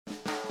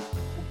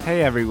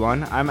Hey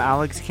everyone, I'm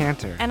Alex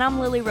Cantor. And I'm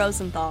Lily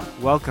Rosenthal.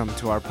 Welcome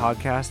to our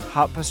podcast,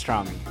 Hot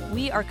Pastrami.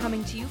 We are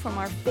coming to you from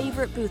our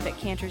favorite booth at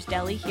Cantor's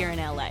Deli here in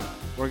LA.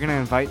 We're going to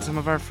invite some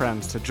of our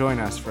friends to join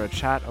us for a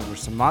chat over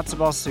some matzo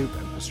ball soup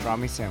and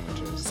pastrami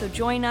sandwiches. So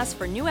join us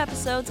for new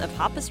episodes of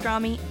Hot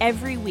Pastrami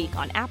every week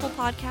on Apple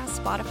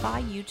Podcasts,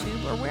 Spotify,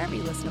 YouTube, or wherever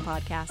you listen to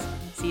podcasts.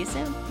 See you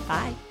soon.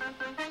 Bye.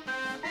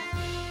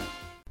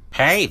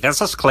 Hey,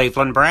 this is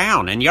Cleveland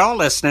Brown, and you're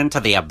listening to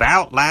the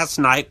About Last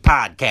Night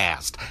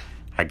podcast.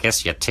 I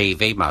guess your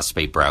TV must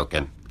be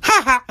broken.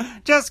 Ha ha!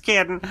 Just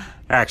kidding.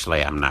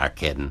 Actually, I'm not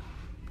kidding.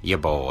 You're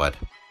bored.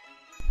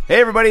 Hey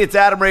everybody, it's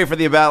Adam Ray for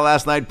the About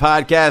Last Night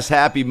podcast.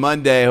 Happy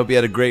Monday. Hope you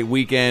had a great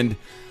weekend.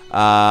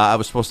 I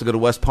was supposed to go to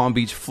West Palm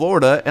Beach,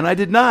 Florida, and I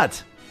did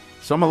not.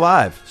 So I'm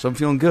alive. So I'm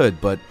feeling good,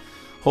 but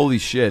holy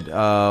shit.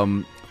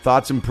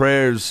 Thoughts and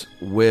prayers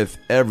with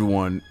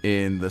everyone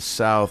in the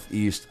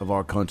southeast of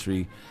our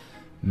country.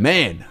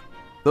 Man,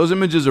 those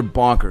images are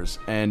bonkers.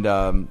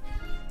 And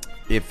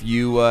if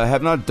you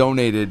have not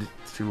donated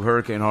to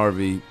Hurricane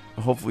Harvey,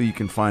 hopefully you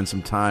can find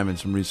some time and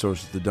some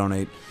resources to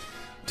donate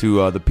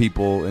to the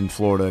people in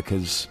Florida,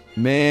 because,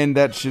 man,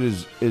 that shit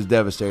is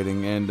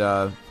devastating. And,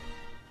 a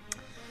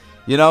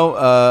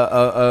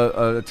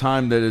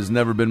time that has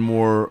never been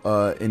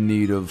more in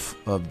need of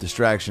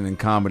distraction and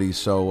comedy.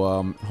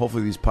 So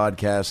hopefully these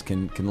podcasts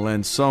can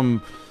lend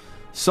some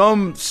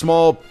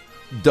small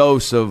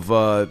dose of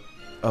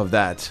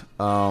that.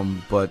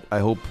 But I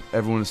hope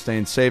everyone is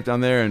staying safe down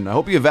there, and I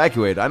hope you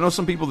evacuate. I know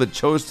some people that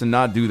chose to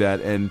not do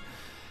that, and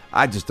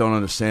I just don't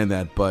understand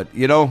that. But,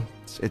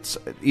 it's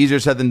easier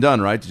said than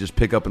done, right, to just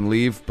pick up and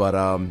leave. But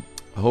I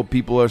hope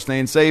people are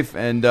staying safe,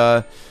 and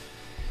good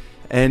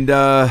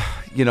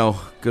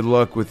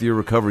luck with your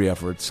recovery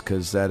efforts,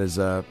 because that is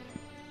I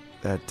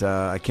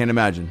can't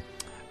imagine.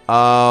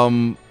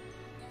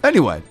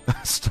 Anyway,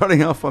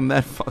 starting off on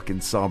that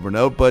fucking somber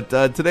note, but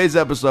today's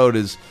episode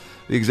is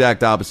the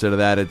exact opposite of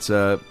that. It's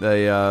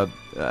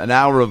an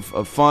hour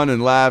of fun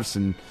and laughs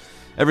and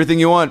everything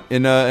you want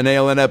in an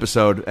ALN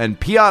episode. And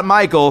Piotr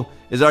Michael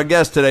is our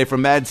guest today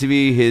from Mad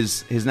TV,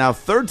 his now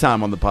third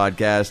time on the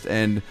podcast.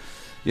 And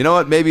you know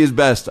what? Maybe his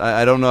best.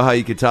 I don't know how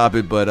you could top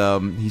it, but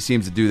he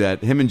seems to do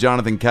that. Him and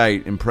Jonathan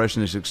Kite,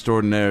 impressionist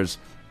extraordinaires.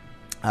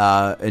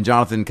 And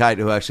Jonathan Kite,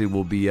 who actually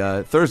will be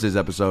Thursday's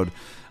episode.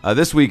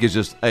 This week is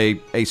just a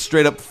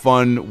straight-up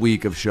fun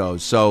week of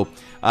shows. So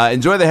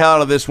enjoy the hell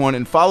out of this one,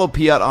 and follow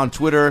Piotr on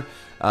Twitter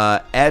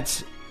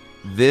at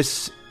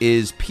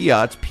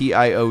ThisIsPiotr,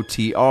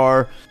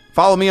 Piotr.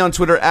 Follow me on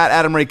Twitter at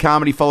Adam Ray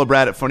Comedy. Follow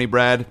Brad at Funny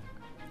Brad.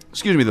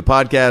 Excuse me, the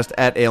podcast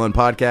at ALN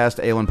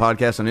Podcast. ALN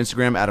Podcast on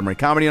Instagram. Adam Ray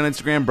Comedy on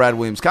Instagram. Brad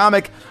Williams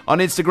Comic on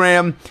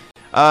Instagram.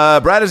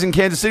 Brad is in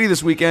Kansas City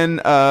this weekend,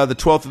 the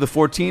 12th to the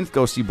 14th.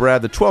 Go see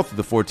Brad the 12th to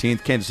the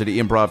 14th. Kansas City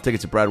Improv.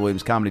 Tickets at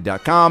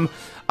BradWilliamsComedy.com.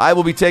 I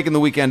will be taking the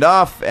weekend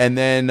off, and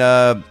then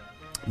the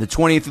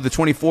 20th through the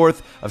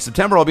 24th of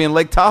September, I'll be in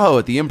Lake Tahoe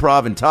at the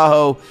Improv in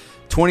Tahoe,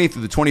 20th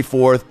through the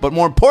 24th. But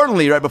more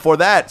importantly, right before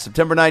that,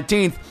 September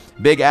 19th,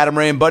 big Adam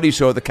Ray and Buddy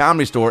show at the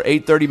Comedy Store,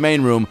 8:30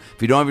 Main Room.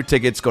 If you don't have your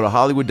tickets, go to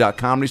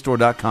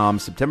hollywood.comedystore.com.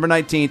 September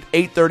 19th,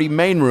 8:30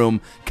 Main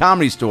Room,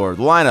 Comedy Store.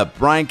 The lineup,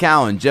 Brian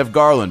Callen, Jeff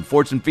Garland,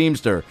 Fortune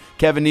Feimster,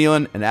 Kevin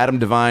Nealon, and Adam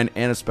Devine,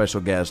 and a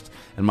special guest,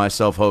 and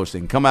myself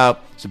hosting. Come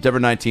out September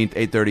 19th,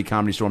 8:30,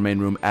 Comedy Store Main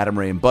Room, Adam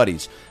Ray and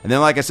Buddies. And then,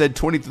 like I said,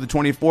 20th to the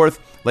 24th,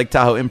 Lake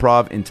Tahoe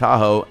Improv in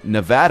Tahoe,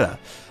 Nevada.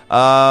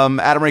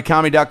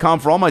 AdamRayComedy.com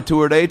for all my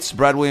tour dates.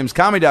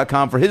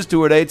 BradWilliamsComedy.com for his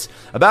tour dates.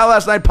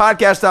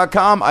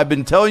 AboutLastNightPodcast.com. I've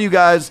been telling you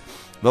guys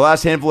the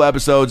last handful of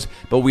episodes,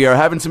 but we are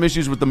having some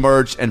issues with the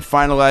merch and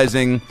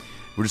finalizing.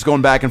 We're just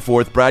going back and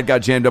forth. Brad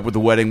got jammed up with the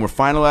wedding. We're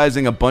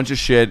finalizing a bunch of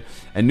shit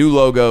and new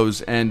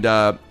logos, and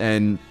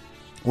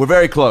we're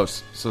very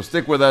close. So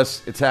stick with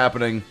us. It's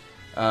happening,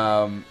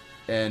 and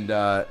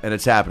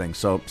it's happening.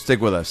 So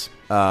stick with us.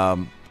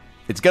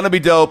 It's going to be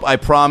dope, I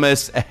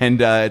promise,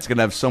 and it's going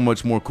to have so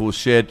much more cool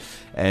shit.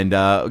 And we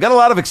got a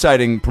lot of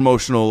exciting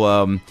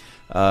promotional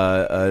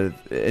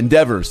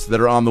endeavors that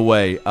are on the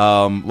way,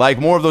 like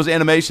more of those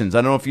animations.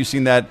 I don't know if you've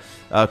seen that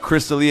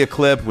Crystalia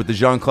clip with the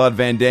Jean-Claude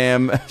Van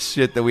Damme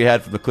shit that we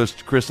had from the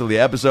Crystalia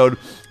episode.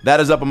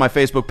 That is up on my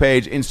Facebook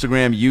page,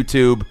 Instagram,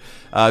 YouTube.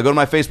 Go to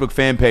my Facebook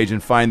fan page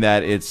and find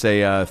that. It's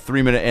a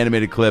 3-minute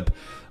animated clip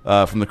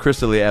from the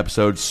Crystalia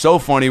episode. So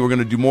funny. We're going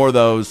to do more of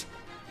those.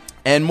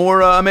 And more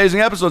amazing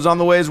episodes on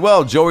the way as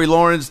well. Joey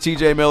Lawrence,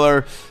 TJ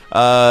Miller,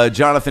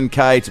 Jonathan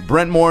Kite,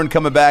 Brent Morin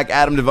coming back,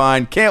 Adam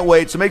Devine. Can't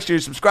wait. So make sure you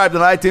subscribe on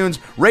iTunes,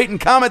 rate and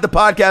comment the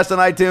podcast on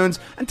iTunes,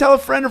 and tell a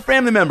friend or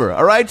family member,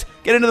 all right?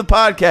 Get into the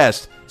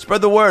podcast. Spread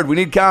the word. We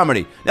need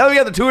comedy. Now that we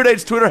got the tour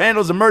dates, Twitter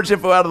handles, and merch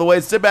info out of the way,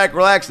 sit back,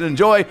 relax, and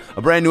enjoy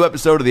a brand new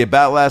episode of the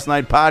About Last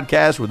Night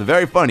podcast with the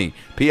very funny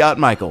Piotr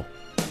Michael.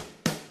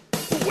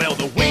 Well,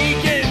 the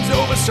weekend's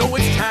over, so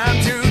it's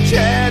time to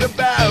chat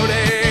about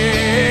it.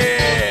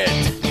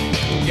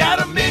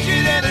 Got a midget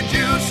and a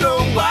Jew, so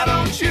why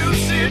don't you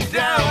sit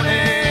down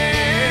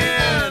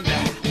and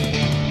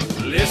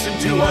listen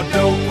to our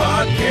dope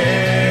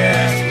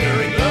podcast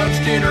during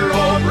lunch, dinner,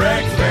 or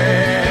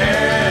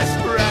breakfast.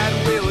 Brad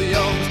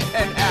Williams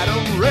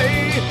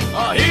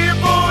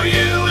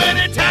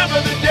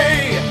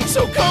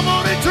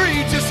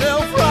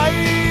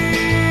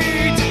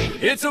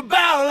It's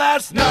about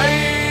last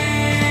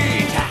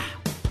night.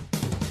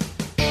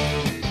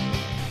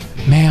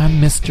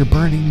 Man, Mr.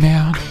 Burning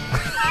Man,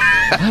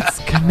 let's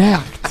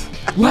connect.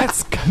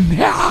 Let's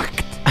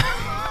connect.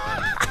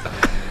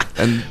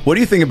 And what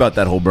do you think about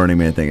that whole Burning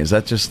Man thing? Is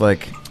that just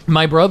like...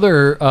 My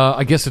brother,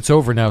 I guess it's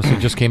over now, so he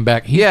just came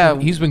back.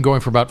 He's been going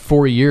for about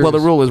 4 years. Well, the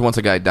rule is once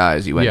a guy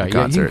dies, you end the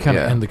concert. You can kind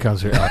of end the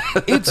concert.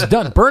 It's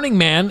done. Burning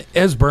Man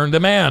has burned a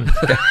man.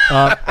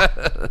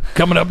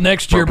 Coming up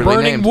next year,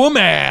 Burning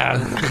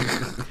Woman.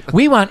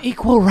 We want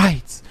equal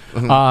rights.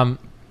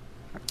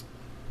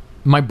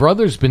 My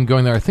brother's been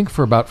going there, I think,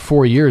 for about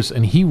 4 years,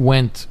 and he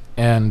went,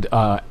 and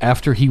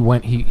after he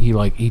went,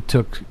 he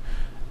took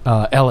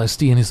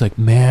LSD, and he's like,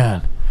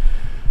 man,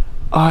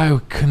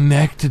 I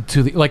connected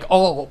to the, like,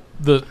 all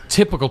the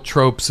typical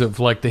tropes of,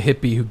 like, the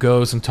hippie who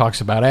goes and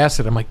talks about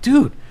acid. I'm like,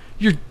 dude,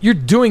 you're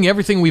doing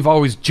everything we've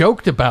always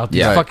joked about.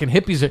 These fucking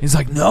hippies. He's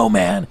like, no,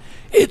 man,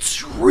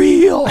 it's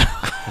real.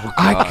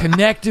 I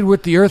connected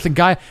with the earth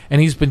and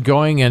he's been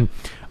going, and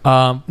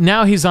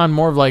now he's on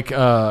more of like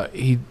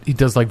he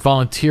does like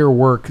volunteer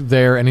work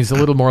there, and he's a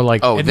little more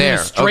like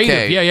administrative.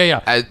 There. Okay.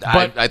 Yeah. I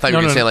thought you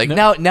were going to say like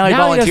now he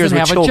volunteers he with doesn't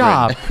have children.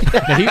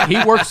 a job.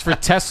 He works for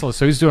Tesla,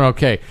 so he's doing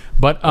okay.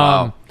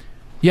 But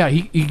yeah,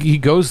 he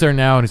goes there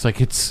now, and it's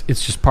like it's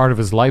just part of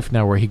his life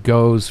now, where he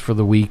goes for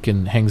the week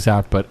and hangs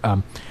out. But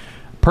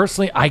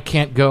personally, I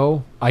can't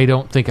go. I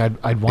don't think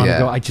I'd want to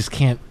go. I just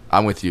can't.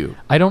 I'm with you.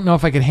 I don't know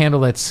if I could handle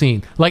that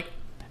scene. Like,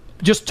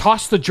 just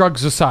toss the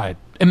drugs aside.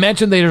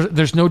 Imagine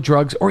there's no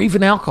drugs or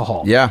even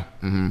alcohol. Yeah.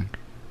 Mm-hmm.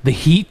 The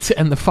heat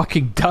and the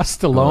fucking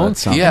dust alone,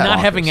 and not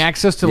having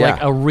access to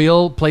like a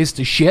real place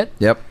to shit.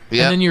 Yep. And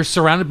then you're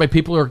surrounded by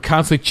people who are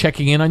constantly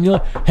checking in on you.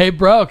 Like, hey,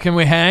 bro, can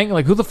we hang?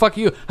 Like, who the fuck are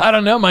you? I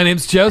don't know. My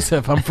name's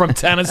Joseph. I'm from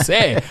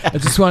Tennessee. I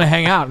just want to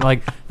hang out. And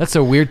like, that's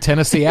a weird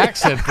Tennessee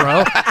accent,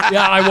 bro.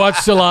 Yeah, I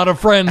watched a lot of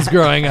Friends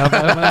growing up.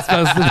 What am I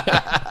supposed to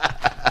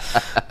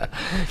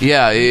do?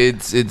 Yeah,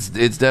 it's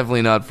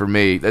definitely not for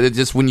me. It's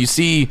just when you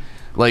see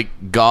like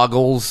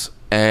goggles.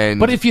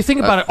 But if you think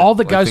about it, all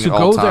the guys who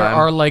go there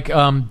are like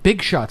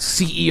big shots,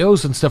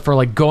 CEOs and stuff are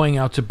like going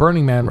out to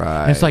Burning Man.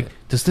 Right. And it's like,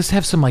 does this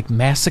have some like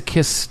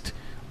masochist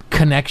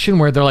connection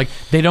where they're like,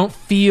 they don't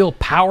feel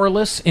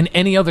powerless in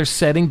any other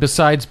setting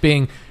besides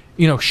being,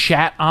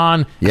 shat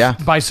on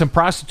by some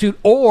prostitute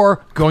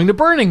or going to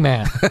Burning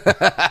Man?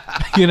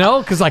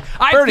 Because like,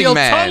 I Burning feel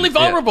Man. totally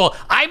vulnerable.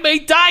 Yeah. I may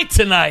die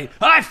tonight.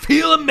 I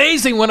feel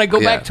amazing when I go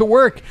back to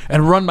work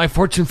and run my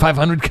Fortune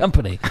 500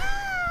 company.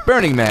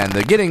 Burning Man,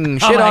 the getting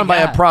shit on by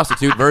a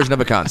prostitute version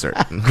of a concert.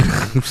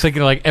 I'm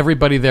thinking like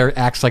everybody there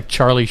acts like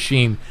Charlie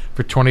Sheen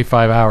for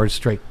 25 hours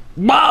straight.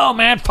 Whoa,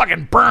 man,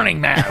 fucking Burning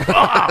Man.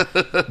 Oh,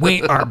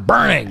 we are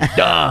burning.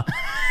 Duh.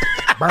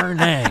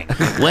 Burning.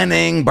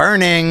 Winning,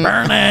 burning.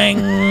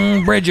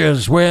 Burning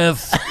bridges with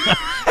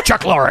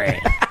Chuck Lorre.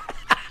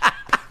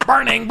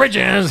 Burning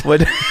bridges.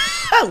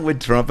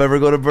 Would Trump ever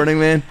go to Burning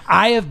Man?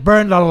 I have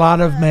burned a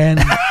lot of men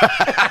in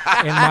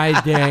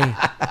my day.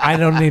 I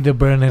don't need to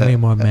burn any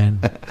more men.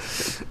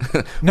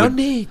 No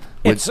need.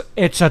 It's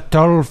a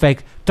total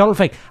fake. Total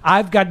fake.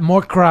 I've got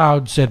more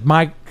crowds at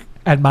my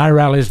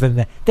rallies than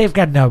that. They've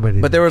got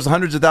nobody. But there was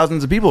hundreds of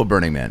thousands of people at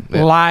Burning Man.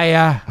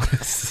 Liar.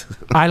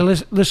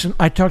 Listen.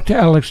 I talked to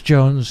Alex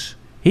Jones.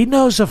 He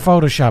knows a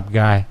Photoshop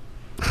guy.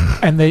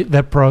 And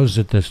they're pros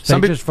at this. They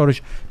just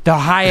Photoshop. The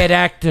hired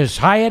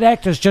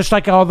actors, just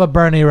like all the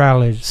Bernie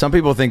rallies. Some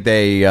people think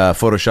they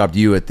photoshopped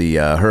you at the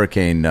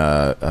hurricane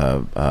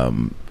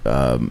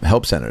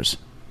help centers.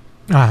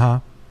 Yeah,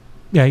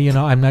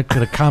 I'm not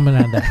going to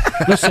comment on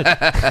that. Listen,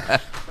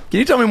 can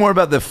you tell me more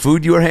about the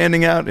food you were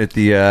handing out at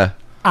the?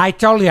 I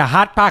told you,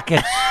 Hot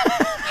Pockets.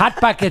 Hot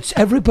Pockets.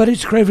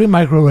 Everybody's craving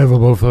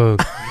microwavable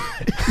food.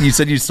 You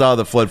said you saw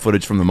the flood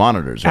footage from the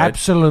monitors, right?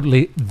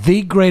 Absolutely,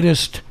 the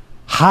greatest.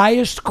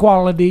 Highest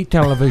quality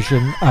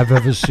television I've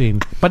ever seen,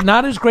 but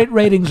not as great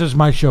ratings as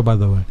my show, by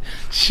the way.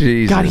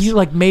 Jesus. God, he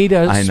like made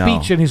a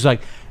speech, and he's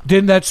like,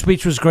 "Didn't that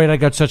speech was great? I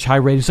got such high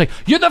ratings." Like,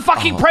 you're the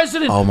fucking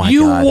president. Oh my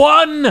you God.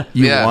 won.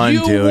 You won,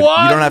 dude. You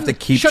don't have to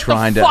keep Shut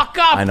trying the to. Fuck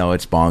up. I know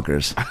it's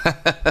bonkers.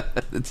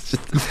 It's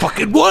just you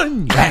fucking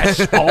won, you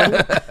asshole.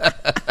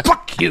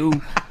 Fuck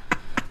you.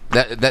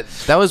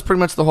 That was pretty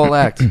much the whole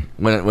act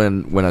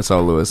when I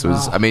saw Lewis. It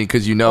was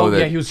because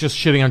that he was just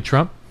shitting on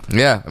Trump.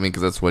 Yeah,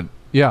 because that's what.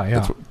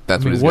 Yeah.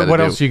 That's what he's what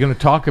do. else are you going to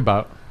talk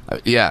about?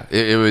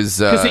 It was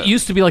because it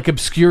used to be like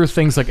obscure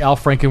things, like Al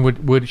Franken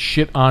would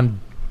shit on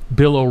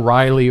Bill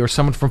O'Reilly or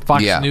someone from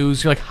Fox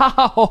News. You're like, ha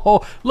ha ho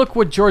ho! Look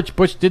what George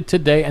Bush did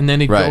today, and then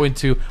he'd go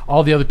into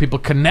all the other people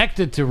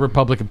connected to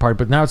Republican Party.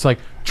 But now it's like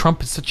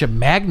Trump is such a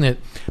magnet,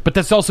 but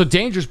that's also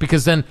dangerous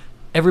because then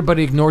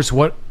everybody ignores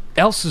what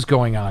else is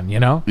going on.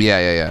 Yeah.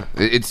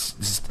 It's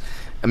just,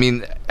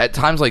 at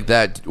times like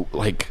that,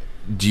 like,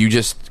 do you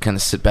just kind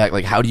of sit back?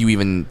 Like, how do you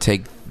even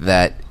take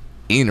that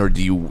in, or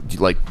do you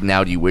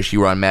wish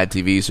you were on Mad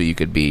TV so you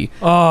could be?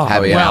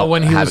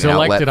 When he was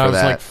elected, I was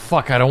like,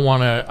 fuck, I don't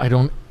want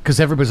to. because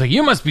everybody's like,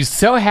 you must be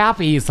so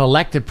happy he's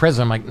elected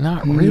president. I'm like,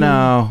 not really.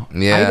 No.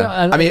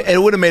 Yeah. I mean,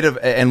 it would have made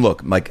and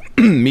look, like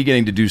me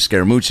getting to do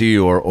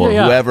Scaramucci or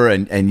whoever,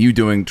 and you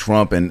doing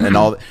Trump and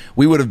all,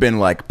 we would have been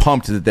like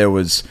pumped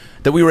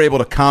that we were able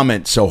to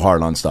comment so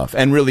hard on stuff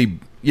and really,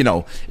 you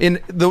know, in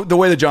the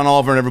way that John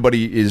Oliver and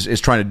everybody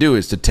is trying to do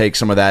is to take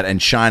some of that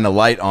and shine a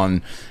light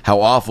on how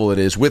awful it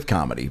is with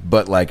comedy.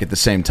 But like at the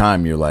same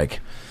time, you're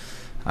like,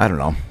 I don't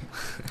know.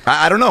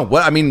 I don't know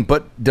what I mean,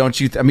 but don't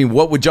you?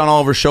 What would John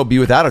Oliver's show be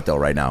without it though?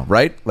 Right now,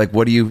 right? Like,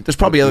 what do you? There's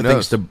probably other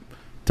things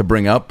to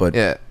bring up, but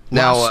yeah.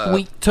 Now, last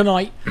week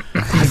tonight,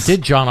 I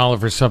did John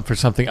Oliver for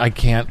something. I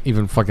can't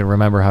even fucking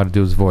remember how to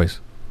do his voice.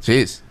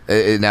 Jeez.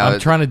 Now I'm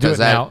trying to do it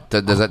now.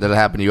 Does that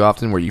happen to you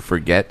often, where you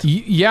forget?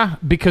 Yeah,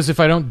 because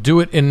if I don't do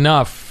it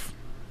enough,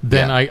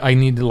 then I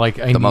need to I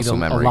need muscle a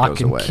memory lock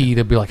goes and away. key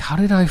to be like, how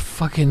did I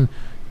fucking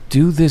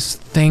do this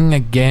thing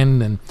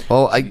again? And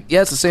Well,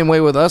 it's the same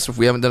way with us if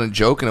we haven't done a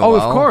joke in a while.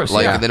 of course,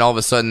 yeah. And then all of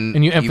a sudden,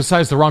 and you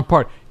emphasize the wrong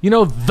part. You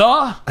know,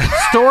 the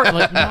story.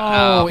 Like,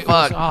 no,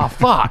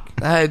 fuck.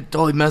 I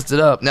totally messed it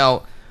up.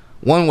 Now,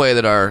 one way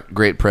that our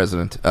great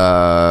president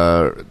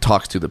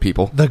talks to the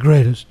people, The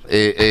greatest.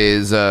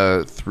 is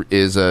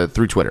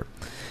through Twitter,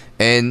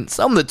 and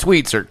some of the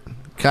tweets are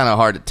kind of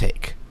hard to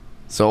take.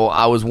 So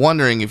I was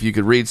wondering if you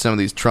could read some of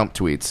these Trump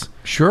tweets,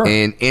 Sure.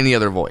 in any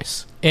other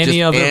voice,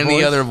 Any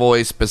other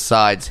voice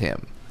besides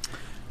him.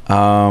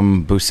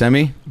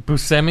 Buscemi.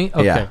 Buscemi.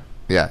 Okay. Yeah.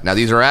 Yeah. Now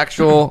these are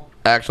actual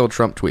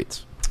Trump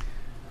tweets.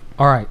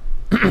 All right.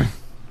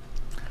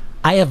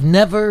 I have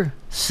never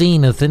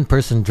seen a thin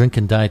person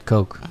drinking Diet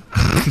Coke.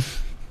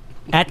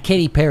 At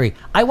Katy Perry.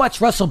 I watch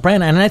Russell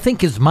Brand, and I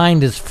think his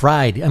mind is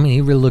fried. I mean,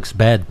 he really looks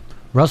bad.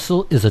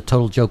 Russell is a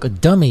total joke. A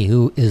dummy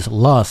who is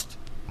lost.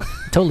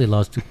 Totally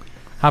lost.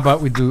 How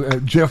about we do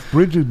Jeff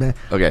Bridges, man.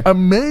 Okay.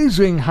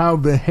 Amazing how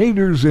the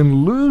haters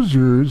and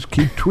losers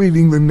keep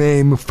tweeting the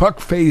name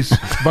Fuckface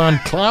Von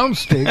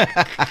Clownstick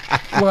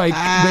like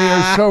they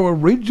are so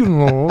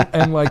original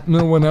and like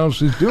no one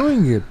else is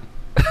doing it,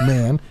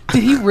 man.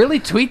 Did he really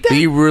tweet that?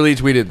 He really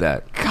tweeted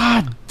that.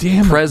 God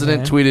damn it, President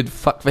man. tweeted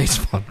 "fuckface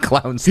Von He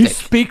Clownstick."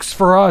 speaks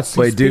for us.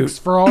 He speaks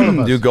for all of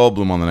us. Do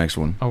Goldblum on the next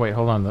one. Oh, wait,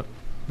 hold on.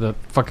 The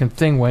fucking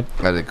thing went...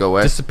 Let it go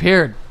away.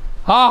 disappeared.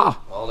 Ah!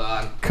 Hold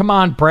on. Come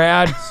on,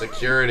 Brad.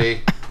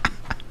 Security.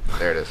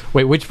 There it is.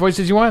 Wait, which voice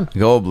did you want?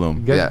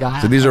 Goldblum. Good Yeah.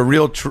 guy. So these are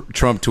real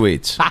Trump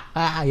tweets.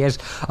 Yes.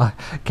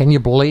 Can you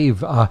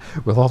believe,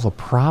 with all the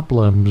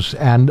problems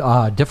and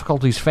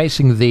difficulties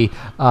facing the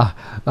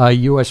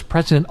U.S.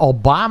 President,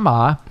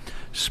 Obama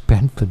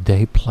spent the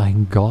day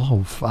playing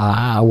golf?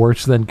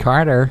 Worse than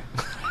Carter.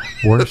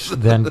 Worse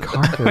than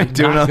Carter.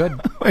 Not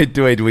good. Wait,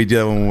 do we do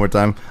that one more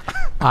time?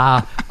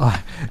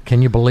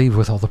 Can you believe,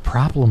 with all the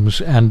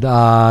problems and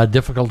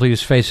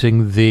difficulties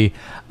facing the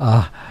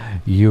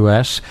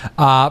U.S.,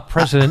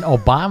 President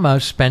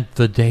Obama spent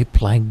the day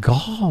playing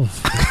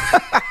golf?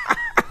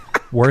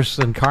 Worse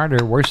than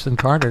Carter. Worse than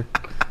Carter.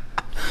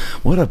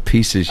 What a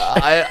piece of shit.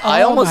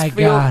 I almost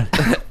feel. God.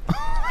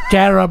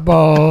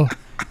 Terrible.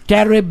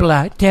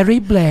 Terrible.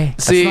 Terrible.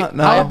 See,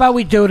 How about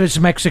we do it as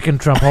Mexican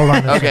Trump? Hold on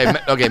a second.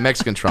 okay,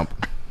 Mexican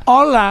Trump.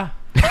 Hola.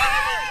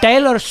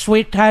 Taylor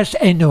Swift has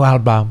a new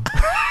album.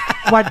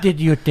 What did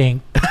you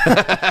think?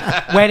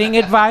 Wedding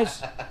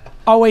advice?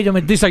 Oh, wait a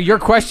minute. These are your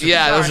questions.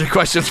 Yeah, those are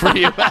questions for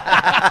you.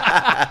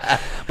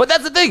 But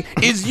that's the thing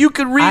is, you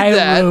could read I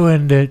that.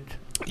 ruined it.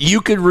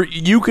 You could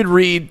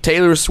read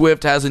Taylor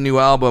Swift has a new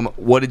album.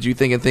 What did you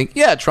think? And think,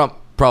 yeah, Trump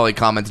probably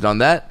commented on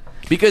that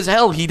because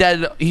hell, he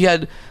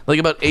had like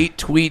about 8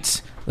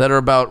 tweets that are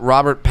about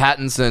Robert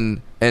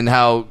Pattinson and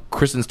how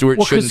Kristen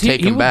Stewart shouldn't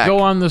take him back. He would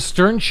go on the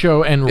Stern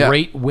Show and Yeah.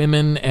 rate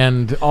women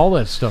and all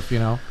that stuff, you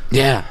know?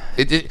 Yeah.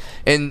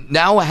 And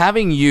now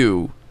having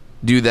you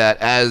do that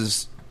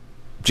as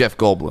Jeff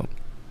Goldblum,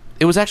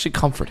 it was actually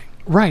comforting.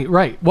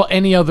 Right. Well,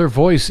 any other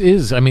voice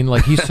is. I mean,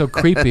 like, he's so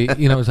creepy.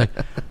 You know, it's like,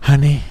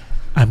 Honey,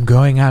 I'm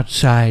going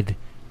outside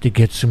to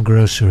get some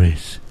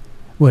groceries.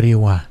 What do you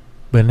want?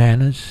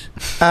 Bananas?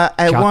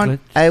 I Chocolate?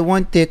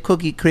 want the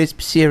Cookie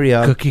Crisp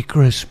cereal. Cookie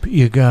Crisp?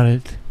 You got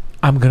it.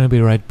 I'm going to be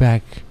right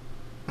back.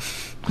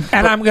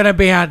 And I'm going to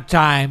be on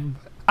time.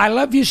 I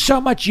love you so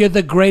much. You're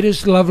the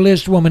greatest,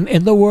 loveliest woman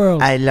in the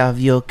world. I love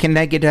you. Can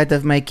I get out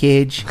of my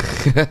cage?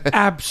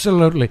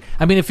 Absolutely.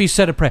 I mean, if he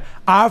said a prayer,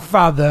 Our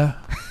Father,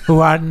 who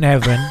art in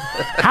heaven,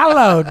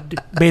 hallowed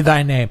be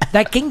thy name.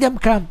 Thy kingdom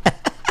come.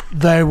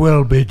 Thy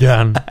will be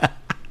done.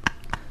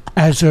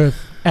 As earth,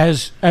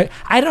 as...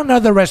 I don't know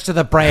the rest of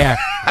the prayer.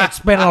 It's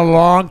been a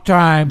long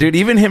time. Dude,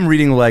 even him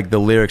reading like the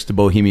lyrics to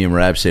Bohemian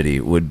Rhapsody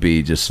would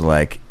be just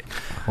like,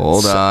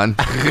 Hold on.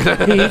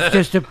 He's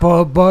just a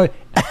poor boy.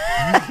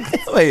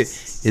 wait,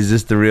 is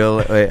this the real?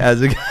 Wait,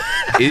 how's it?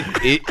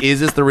 Is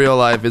this the real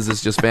life? Is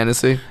this just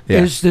fantasy? Yeah.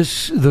 Is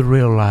this the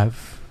real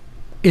life?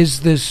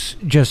 Is this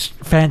just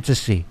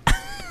fantasy?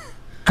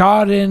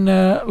 Caught in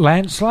a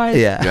landslide?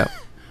 Yeah. Yep.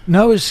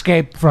 No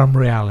escape from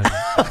reality.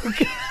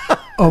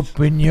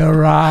 Open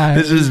your eyes.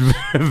 This is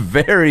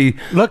very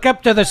Look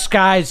up to the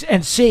skies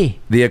and see.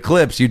 the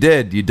eclipse. You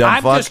did. You dumb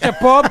I'm fuck. just a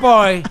poor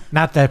boy.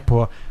 Not that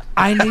poor.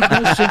 I need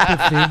no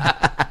sympathy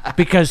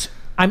because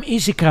I'm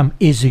easy come,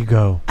 easy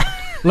go.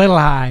 Little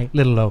high,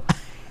 little low.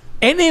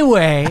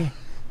 Anyway,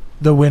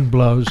 the wind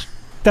blows.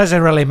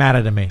 Doesn't really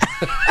matter to me.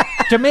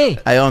 To me.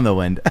 I own the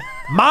wind.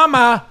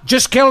 Mama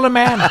just killed a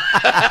man.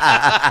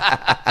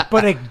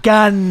 Put a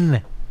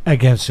gun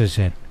against his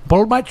head.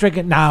 Pulled my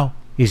trigger. Now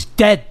he's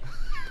dead.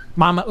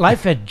 Mama,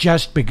 life had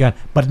just begun.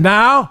 But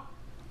now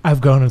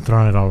I've gone and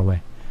thrown it all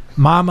away.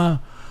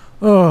 Mama,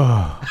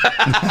 oh.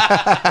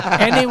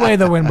 Anyway,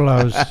 the wind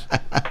blows.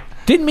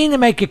 Didn't mean to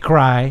make you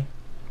cry.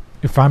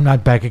 If I'm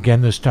not back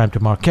again this time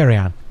tomorrow, carry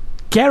on.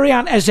 Carry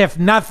on as if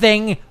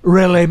nothing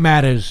really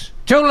matters.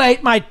 Too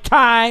late, my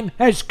time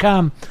has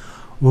come.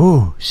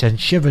 Ooh,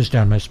 sends shivers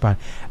down my spine.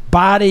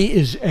 Body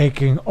is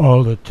aching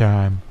all the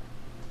time.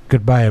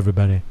 Goodbye,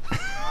 everybody.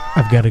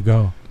 I've got to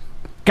go.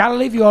 Gotta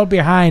leave you all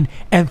behind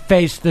and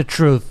face the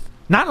truth.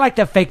 Not like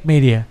the fake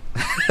media.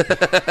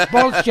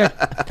 Bullshit.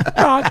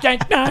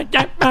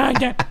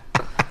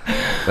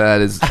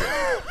 That is,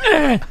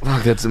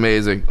 fuck, that's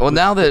amazing. Well,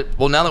 now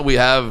that we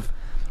have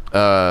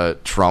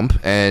Trump,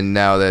 and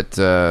now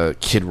that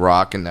Kid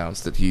Rock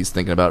announced that he's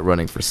thinking about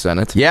running for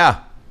Senate. Yeah.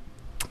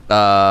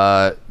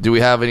 Do we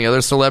have any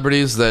other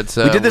celebrities that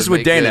we did this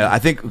with Dana? I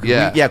think.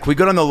 Yeah. Can we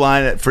go down the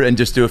line and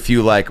just do a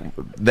few like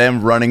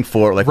them running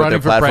for like Running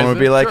what their for platform would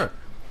be like? Sure.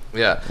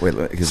 Yeah. Wait,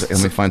 let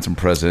me find some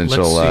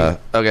presidential. Let's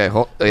see. Okay.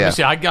 Let me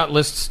see. I got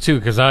lists too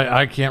because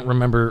I can't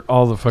remember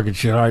all the fucking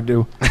shit I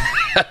do.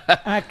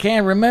 I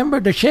can't remember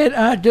the shit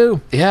I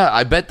do. Yeah,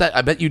 I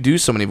bet you do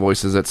so many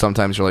voices that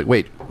sometimes you're like,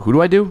 wait, who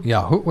do I do?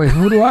 Yeah.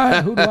 Who do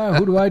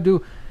I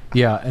do?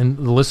 Yeah, and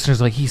the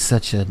listeners are like, he's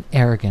such an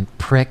arrogant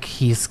prick.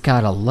 He's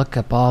got to look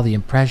up all the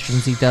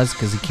impressions he does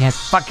because he can't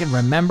fucking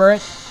remember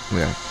it.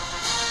 Yeah.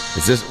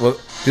 Is this? Well,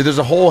 dude, there's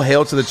a whole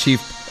 "Hail to the Chief"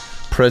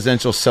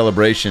 presidential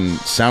celebration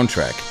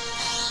soundtrack.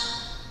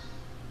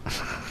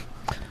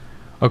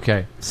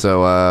 Okay.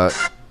 So,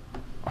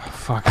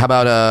 Fuck. how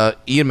about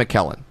Ian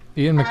McKellen?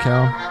 Ian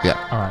McKellen.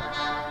 Yeah. All right.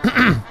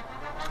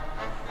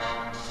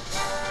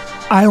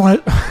 I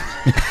want.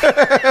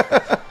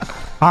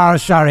 Oh,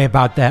 sorry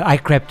about that. I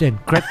crept in.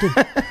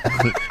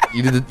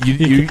 You did the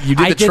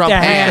did Trump the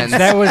hands.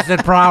 That was the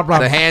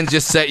problem. The hands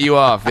just set you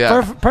off.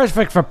 Yeah.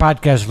 Perfect for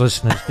podcast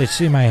listeners. They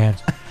see my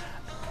hands.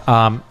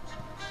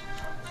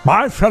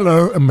 My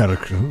fellow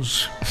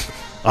Americans,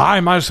 I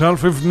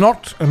myself am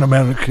not an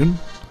American,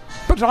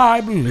 but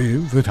I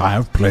believe that I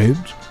have played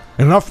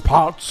enough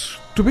parts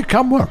to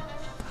become one.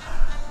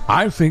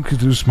 I think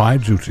it is my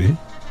duty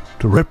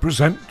to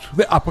represent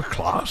the upper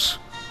class,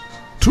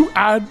 to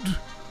add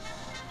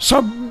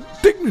some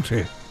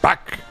dignity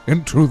back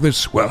into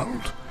this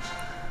world,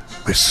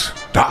 this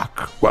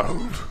dark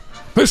world,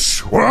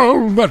 this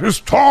world that is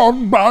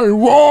torn by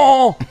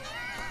war.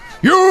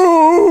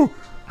 You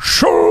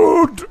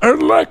should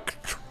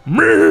elect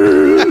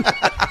me.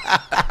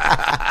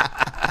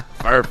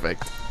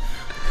 Perfect.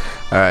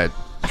 All right.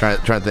 Trying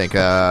to think.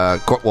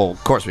 Well,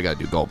 of course we got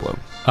to do Goldblum.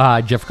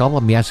 Jeff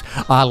Goldblum, yes.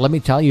 Let me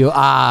tell you,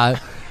 a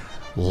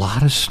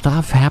lot of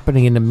stuff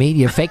happening in the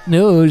media. Fake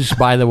news,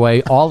 by the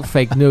way, all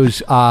fake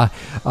news.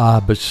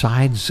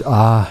 Besides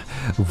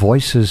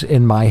voices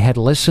in my head,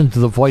 listen to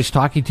the voice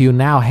talking to you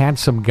now.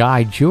 Handsome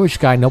guy, Jewish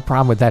guy, no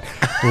problem with that.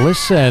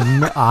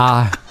 Listen,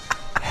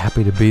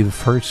 happy to be the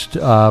first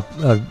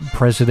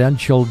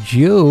presidential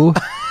Jew.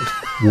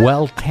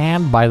 Well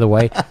tanned, by the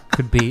way.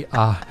 Could be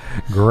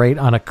great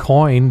on a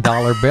coin,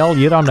 dollar bill.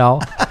 You don't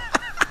know.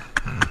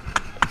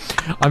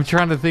 I'm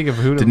trying to think of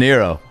who. De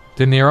Niro.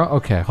 De Niro?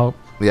 Okay.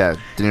 Yeah,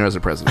 De Niro's the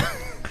president.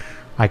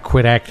 I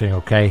quit acting,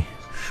 okay?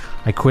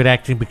 I quit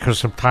acting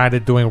because I'm tired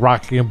of doing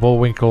Rocky and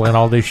Bullwinkle and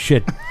all this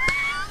shit.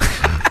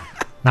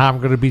 Now I'm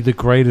going to be the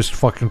greatest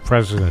fucking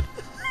president.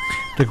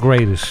 The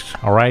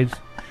greatest, all right?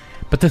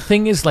 But the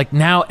thing is, like,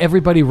 now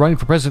everybody running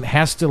for president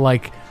has to,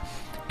 like,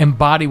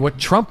 embody what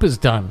Trump has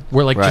done.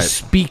 Where, like, just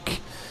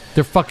speak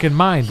their fucking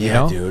mind, you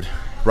know? Dude.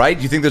 Right?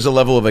 Do you think there's a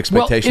level of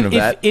expectation of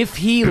that? If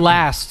he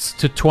lasts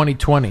to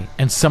 2020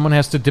 and someone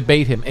has to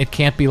debate him, it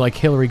can't be like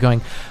Hillary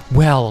going,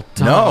 well,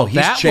 Donald,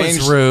 he's that changed.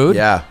 was rude.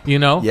 Yeah. You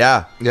know?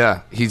 Yeah.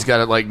 Yeah. He's got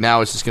it, like,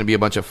 now it's just going to be a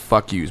bunch of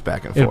fuck yous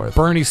back and forth.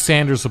 Bernie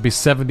Sanders will be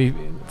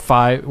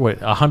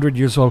 100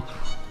 years old.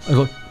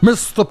 Like,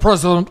 Mr.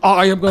 President,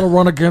 I am going to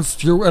run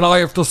against you, and I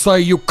have to say,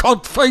 you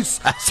cunt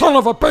face, son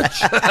of a bitch,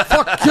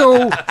 fuck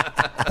you.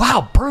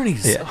 Wow,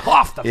 Bernie's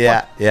off the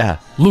fuck. Yeah.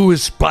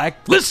 Louis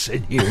Black,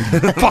 listen here,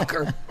 you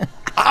fucker.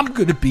 I'm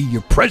going to be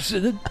your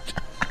president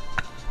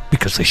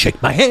because they shake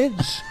my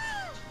hands.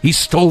 He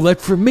stole that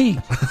from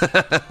me.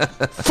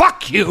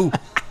 Fuck you.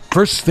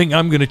 First thing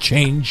I'm going to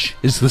change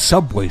is the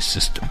subway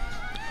system.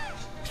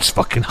 It's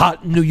fucking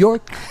hot in New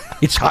York.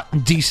 It's hot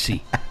in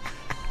D.C.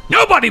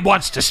 Nobody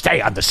wants to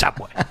stay on the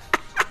subway.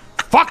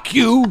 Fuck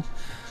you.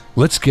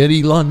 Let's get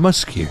Elon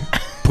Musk here.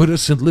 Put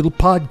us in little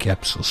pod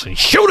capsules and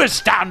shoot us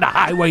down the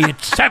highway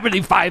at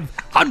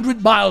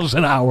 7,500 miles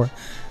an hour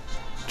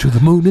to the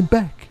moon and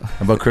back.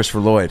 How about Christopher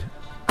Lloyd?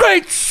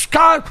 Great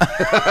Scott!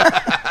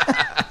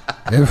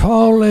 If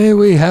only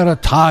we had a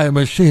time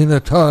machine to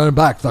turn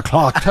back the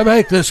clock to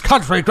make this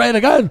country great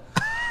again.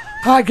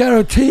 I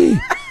guarantee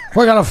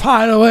we're going to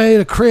find a way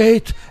to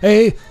create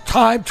a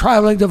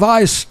time-traveling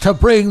device to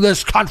bring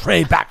this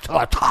country back to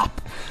the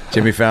top.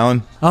 Jimmy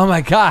Fallon. Oh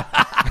my God.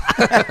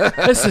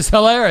 This is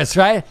hilarious,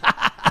 right?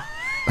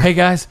 Hey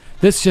guys,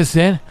 this just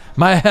in.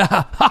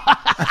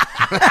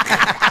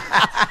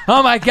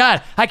 Oh my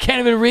God, I can't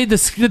even read the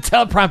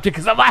teleprompter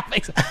because I'm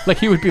laughing. Like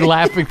he would be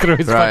laughing through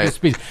his Right. fucking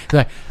speech. He's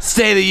like,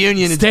 State of the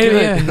Union. State of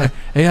the Union.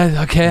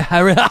 Yeah, okay.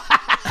 Oh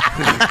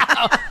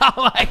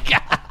my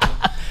God.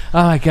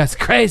 Oh my God, it's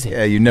crazy.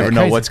 Yeah, you never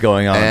know Crazy. what's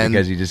going on And-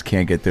 because you just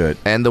can't get through it.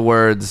 And the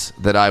words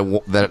that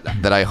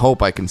that I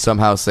hope I can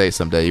somehow say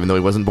someday, even though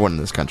he wasn't born in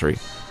this country.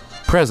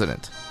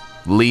 President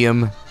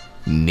Liam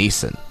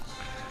Neeson.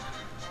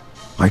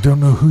 I don't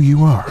know who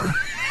you are.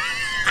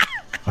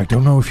 I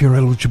don't know if you're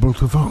eligible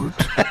to vote.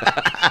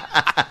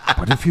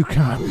 But if you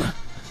can,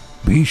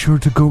 be sure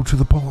to go to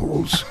the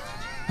polls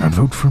and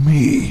vote for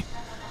me.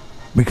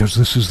 Because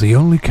this is the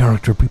only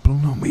character people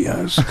know me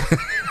as.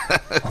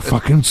 A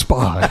fucking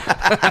spy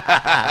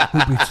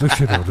who beats the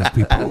shit out of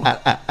people.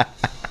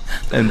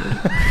 And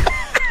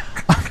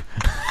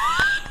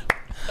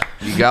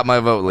You got my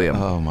vote, Liam.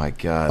 oh my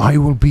God. I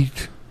will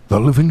beat the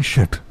living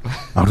shit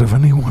out of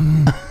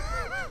anyone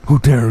who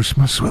dares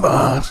mess with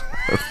us.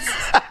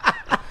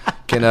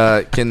 Can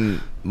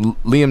Liam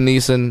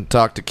Neeson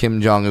talk to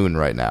Kim Jong-un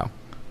right now?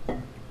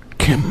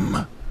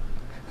 Kim,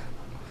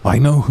 I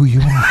know who you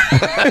are.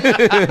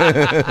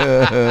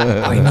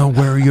 I know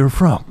where you're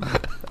from.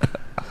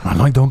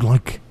 And I don't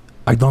like,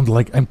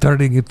 I'm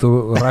turning it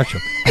to Russia.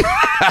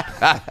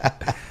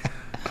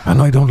 And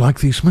I don't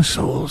like these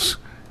missiles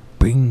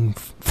being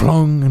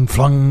flung and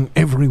flung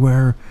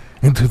everywhere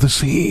into the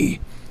sea.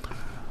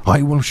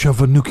 I will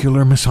shove a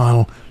nuclear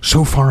missile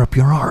so far up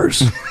your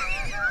arse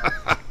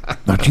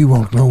that you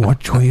won't know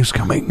which way is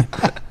coming.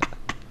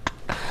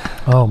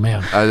 Oh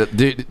man.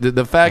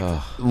 The fact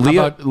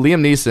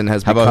Liam Neeson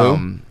has How about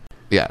become...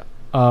 Yeah.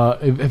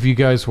 Have you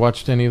guys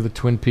watched any of the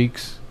Twin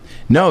Peaks?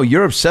 No,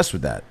 you're obsessed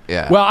with that.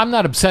 Yeah. Well, I'm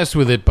not obsessed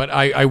with it, but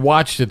I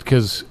watched it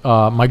because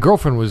my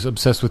girlfriend was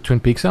obsessed with Twin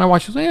Peaks, and I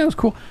watched it. Yeah, it was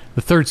cool.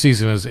 The third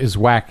season is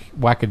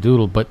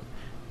wackadoodle, but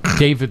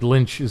David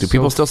Lynch is. Do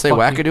people still say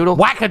wackadoodle?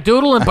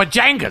 Wackadoodle and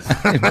bajangas.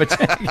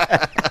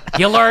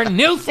 You learn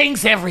new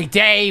things every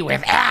day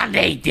with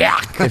Andy Dick.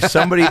 If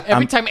somebody,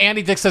 Every time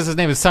Andy Dick says his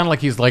name, it sounds like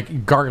he's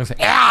like gargling.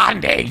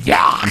 Andy Dick.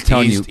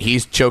 telling you,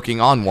 He's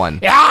choking on one.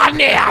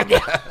 Andy.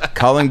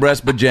 calling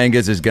breast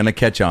bajangas is going to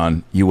catch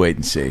on. You wait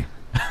and see.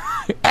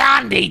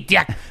 Andy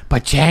Dick.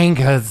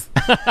 Bajangas.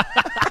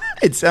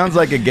 It sounds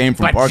like a game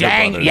from Parker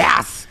Brothers.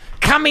 Yes.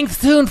 Coming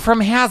soon from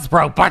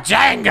Hasbro,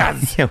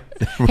 Bajangas.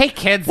 Hey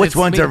kids, Which it's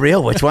ones me. are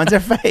real? Which ones are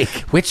fake?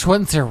 Which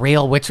ones are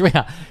real?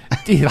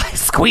 Dude, I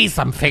squeeze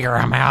them, figure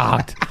them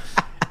out.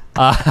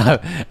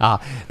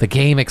 The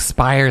game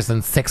expires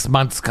in 6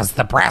 months because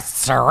the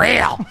breasts are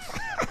real.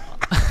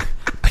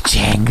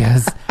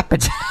 Bajangas.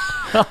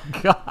 Oh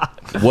God.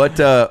 What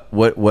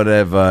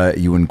have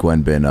you and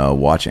Gwen been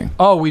watching?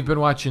 Oh, we've been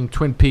watching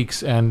Twin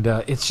Peaks, and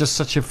it's just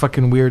such a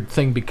fucking weird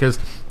thing because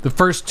the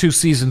first 2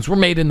 seasons were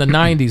made in the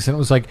 90s, and it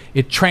was like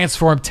it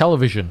transformed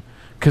television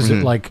because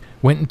it like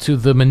went into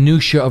the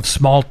minutia of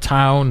small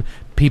town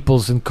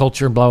peoples and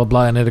culture and blah blah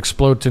blah, and it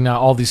exploded to now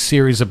all these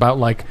series about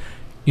like,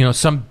 you know,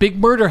 some big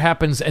murder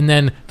happens and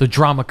then the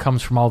drama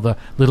comes from all the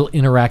little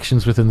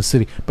interactions within the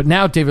city. But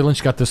now David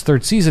Lynch got this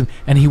 3rd season,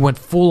 and he went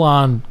full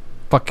on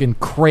fucking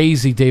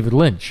crazy David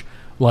Lynch,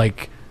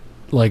 like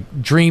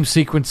dream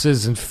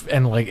sequences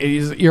and like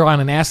you're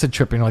on an acid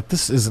trip and you're like,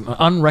 this is an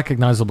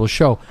unrecognizable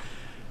show.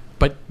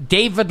 But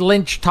David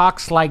Lynch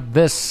talks like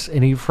this,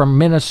 and he's from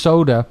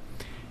Minnesota,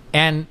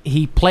 and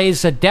he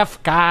plays a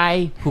deaf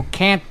guy who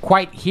can't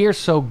quite hear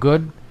so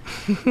good,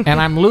 and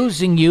I'm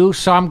losing you,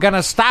 so I'm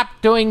gonna stop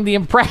doing the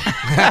impression.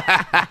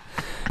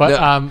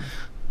 But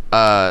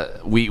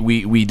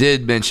we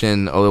did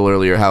mention a little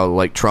earlier how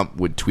like Trump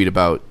would tweet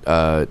about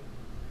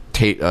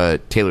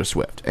Taylor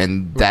Swift,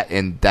 and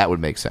that would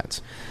make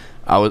sense.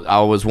 I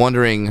was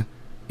wondering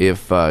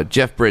if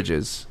Jeff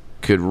Bridges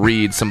could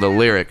read some of the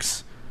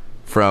lyrics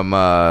from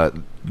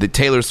the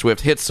Taylor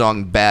Swift hit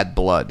song "Bad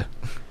Blood."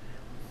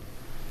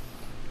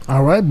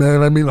 All right,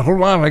 man. I mean,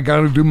 hold on. I got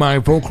to do my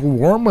vocal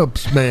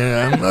warm-ups,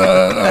 man.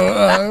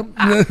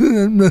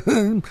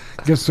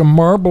 Get some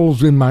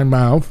marbles in my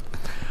mouth.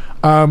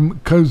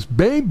 'Cause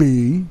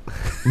baby,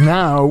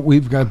 now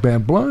we've got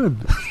bad blood.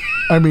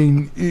 I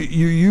mean,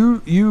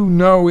 you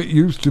know it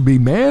used to be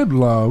mad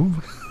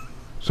love,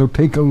 so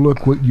take a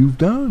look what you've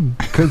done.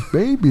 'Cause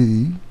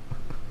baby,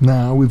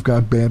 now we've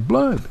got bad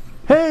blood.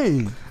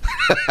 Hey,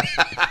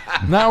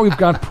 now we've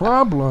got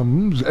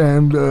problems,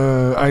 and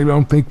I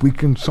don't think we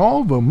can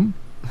solve them.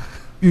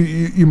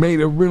 You made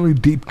a really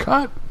deep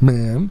cut,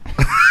 man.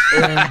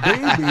 And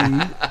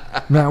baby,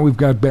 now we've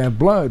got bad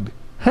blood.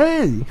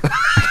 Hey.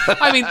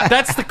 I mean,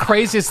 that's the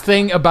craziest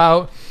thing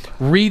about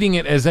reading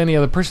it as any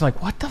other person.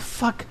 Like, what the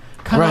fuck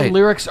kind Right. of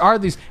lyrics are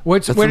these? When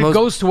That's it the most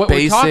goes to what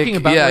basic- we're talking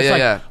about, yeah, where it's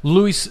yeah,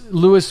 like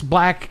Lewis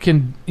Black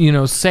can, you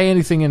know, say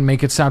anything and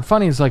make it sound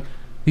funny. It's like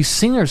these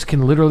singers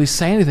can literally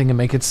say anything and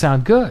make it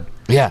sound good.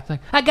 Yeah. It's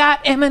like, I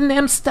got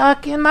Eminem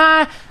stuck in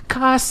my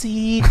car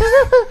seat.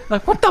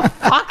 Like, what the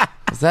fuck?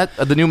 Is that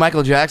the new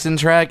Michael Jackson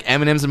track,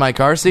 Eminem's in My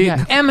Car Seat?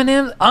 Yeah,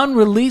 Eminem's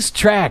unreleased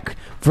track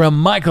from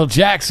Michael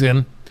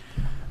Jackson.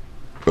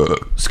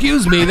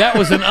 Excuse me, that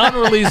was an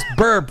unreleased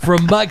burp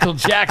from Michael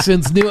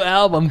Jackson's new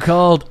album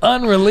called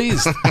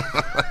Unreleased,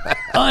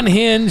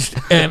 Unhinged,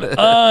 and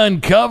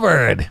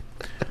Uncovered.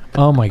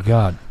 Oh, my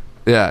God.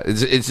 Yeah,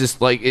 it's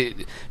just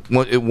like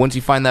once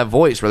you find that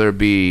voice, whether it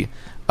be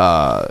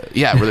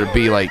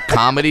like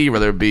comedy,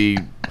 whether it be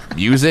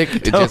music,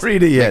 it Don't just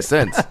read it yet. makes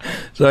sense.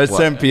 So I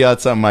sent Piat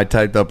something I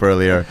typed up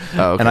earlier,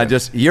 Oh, okay.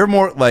 and you're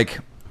more like,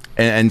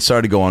 and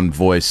sorry to go on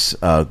voice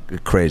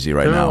crazy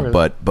right now,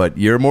 but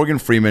you're Morgan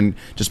Freeman.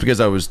 Just because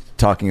I was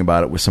talking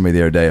about it with somebody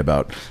the other day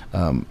about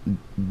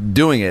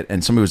doing it,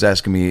 and somebody was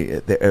asking me,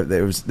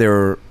 there was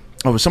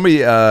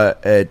somebody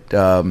at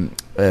an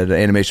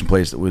animation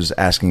place that was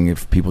asking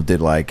if people did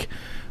like,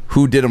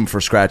 who did them for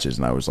scratches,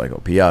 and I was like,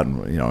 oh, Piat,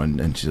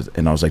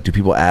 and I was like, do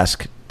people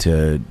ask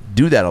to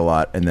do that a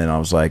lot? And then I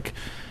was like,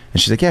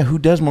 and she's like, yeah, who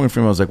does Morgan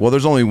Freeman? I was like, well,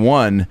 there's only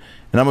one,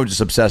 and I'm just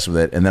obsessed with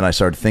it. And then I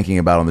started thinking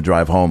about on the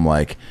drive home,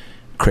 like,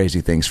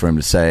 crazy things for him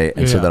to say,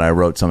 and so then I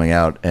wrote something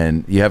out.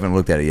 And you haven't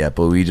looked at it yet,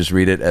 but will you just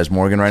read it as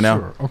Morgan right now?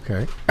 Sure,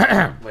 okay.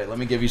 Wait, let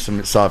me give you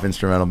some soft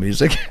instrumental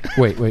music.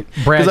 Wait.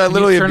 Brad, I can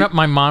literally you turn up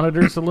my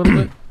monitors a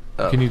little bit?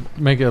 Can you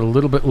make it a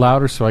little bit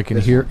louder so I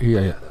can hear?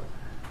 Yeah.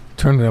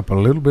 Turn it up a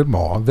little bit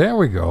more. There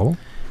we go.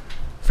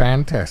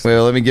 Fantastic. Wait,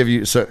 let me give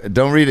you. So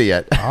don't read it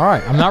yet. All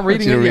right, I'm not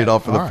reading I it want you to read yet. it all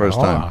for the first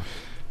time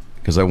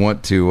because I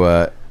want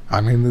to.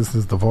 I mean, this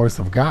is the voice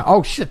of God.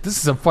 Oh shit, this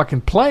is a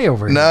fucking play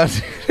over here. No,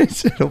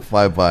 it'll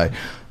fly by.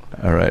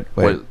 All right,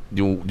 wait. What,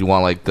 do you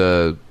want like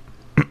the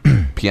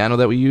piano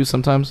that we use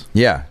sometimes?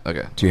 Yeah.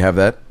 Okay. Do you have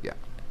that? Yeah,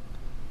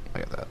 I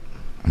got that.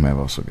 I might have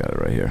also got it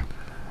right here.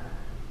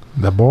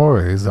 The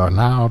boys are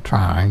now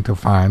trying to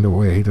find a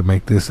way to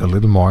make this a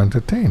little more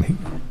entertaining.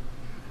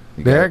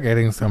 They're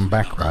getting some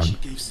background.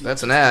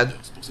 That's an ad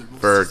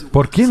for.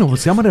 ¿Por qué no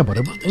se llama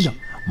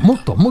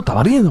molto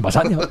variando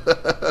basagna?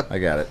 I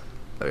got it.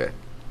 Okay.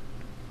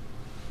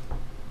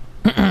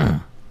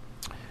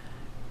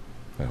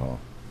 Wait, hold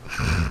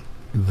on.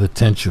 The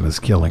tension is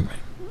killing me.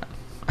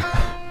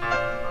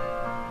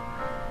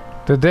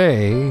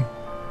 Today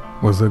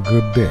was a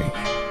good day.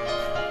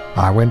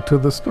 I went to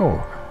the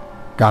store,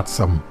 got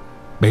some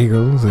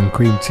bagels and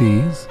cream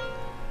cheese,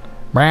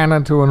 ran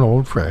into an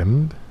old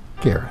friend,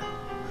 Karen.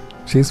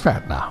 She's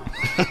fat now,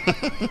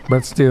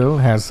 but still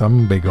has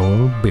some big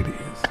old bitties.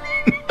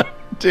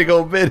 Tig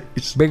old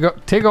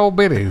bitties. Tig old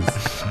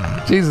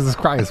bitties. Jesus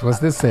Christ, was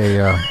this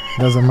a,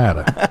 doesn't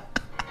matter.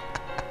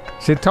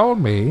 She told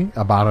me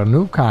about a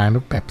new kind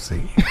of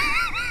Pepsi.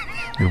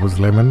 It was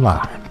lemon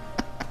lime.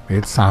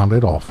 It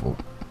sounded awful,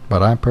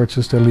 but I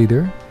purchased a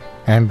liter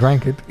and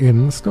drank it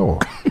in the store.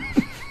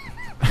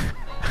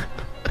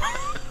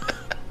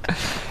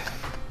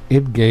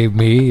 It gave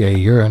me a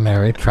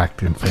urinary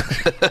tract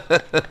infection.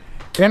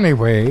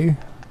 Anyway,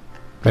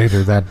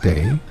 later that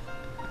day,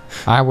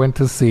 I went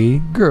to see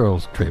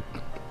Girls Trip.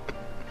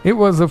 It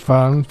was a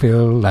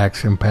fun-filled,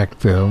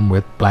 action-packed film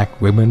with black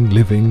women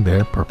living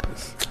their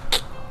purpose.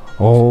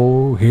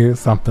 Oh, here's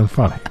something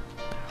funny.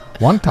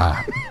 One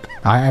time,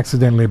 I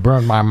accidentally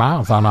burned my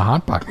mouth on a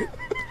Hot Pocket.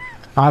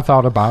 I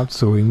thought about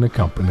suing the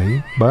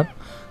company, but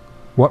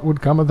what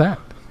would come of that?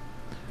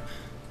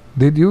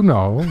 Did you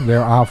know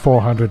there are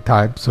 400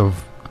 types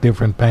of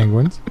different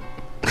penguins?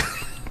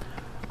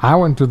 I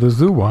went to the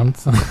zoo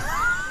once.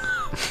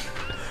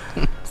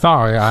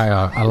 Sorry,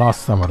 I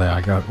lost some of that.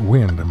 I got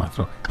wind in my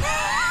throat.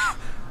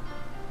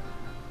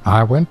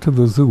 I went to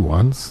the zoo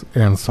once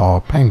and saw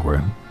a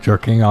penguin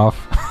jerking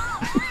off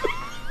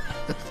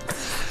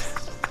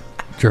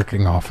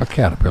a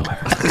caterpillar.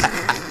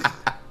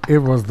 It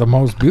was the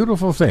most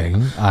beautiful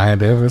thing I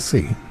had ever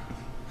seen.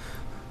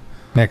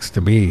 Next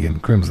to me in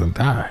Crimson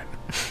Tide.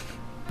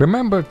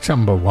 Remember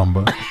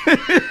Chumbawamba?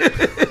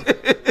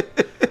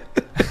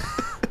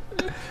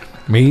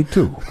 Me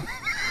too.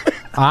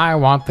 I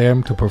want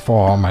them to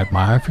perform at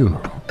my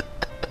funeral.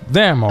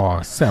 Them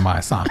or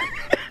Semi-Sonic.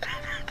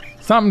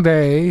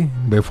 Someday,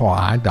 before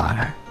I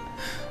die,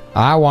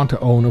 I want to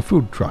own a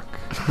food truck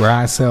where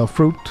I sell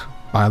fruit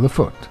by the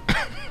foot.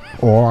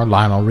 Or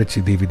Lionel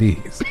Richie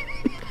DVDs.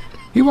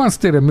 He once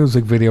did a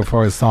music video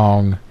for his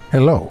song,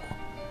 Hello,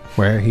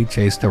 where he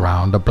chased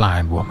around a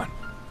blind woman.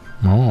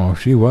 Oh,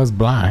 she was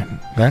blind.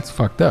 That's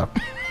fucked up.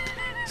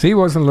 She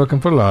wasn't looking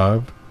for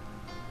love.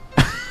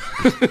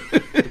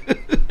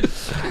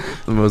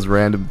 The most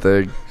random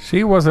thing.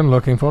 She wasn't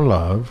looking for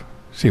love.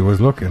 She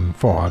was looking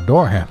for a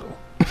door handle.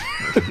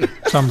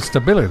 Some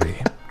stability.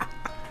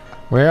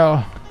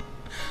 Well,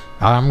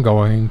 I'm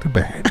going to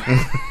bed.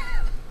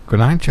 Good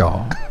night,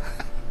 y'all.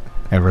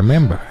 And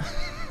remember,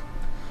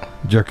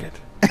 jerk it.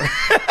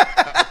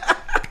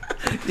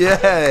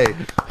 Yay!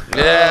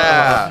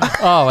 Yeah.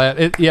 Oh,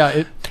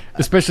 it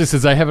especially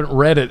since I haven't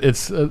read it.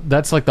 It's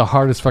that's like the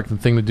hardest fucking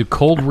thing to do.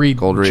 Cold read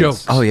Cold reads.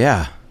 jokes. Oh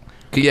yeah.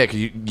 Yeah, because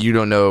you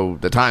don't know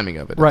the timing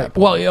of it. at Right. that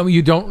point. Well, I mean,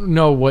 you don't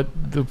know what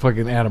the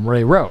fucking Adam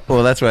Ray wrote.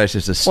 Well, that's why it's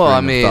just a string Well, I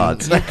of mean,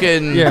 thoughts. you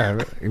can Yeah,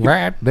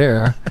 right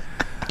there.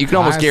 you can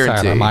almost I sat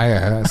guarantee. on my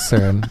ass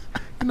and,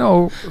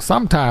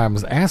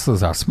 sometimes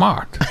asses are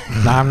smart.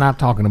 Now, I'm not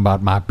talking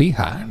about my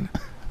behind.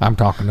 I'm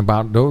talking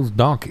about those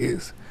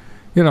donkeys.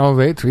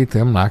 They treat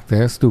them like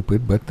they're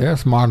stupid, but they're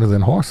smarter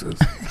than horses.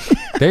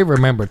 They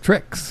remember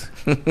tricks.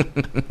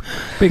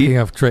 Speaking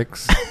of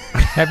tricks,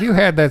 have you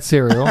had that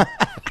cereal?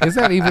 Is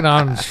that even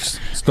on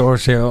store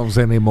shelves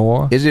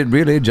anymore? Is it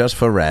really just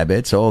for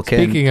rabbits?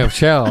 Okay. Speaking of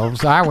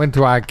shelves, I went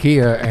to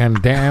IKEA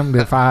and damned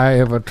if I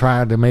ever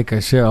tried to make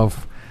a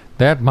shelf.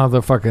 That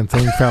motherfucking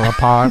thing fell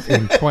apart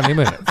in 20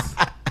 minutes.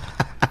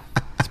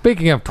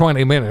 Speaking of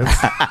 20 minutes,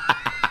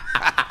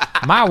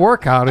 my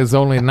workout is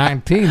only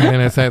 19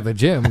 minutes at the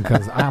gym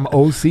because I'm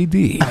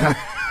OCD.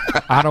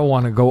 I don't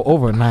want to go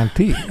over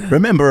 19.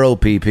 Remember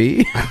OPP?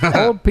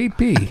 Old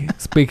PP.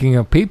 Speaking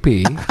of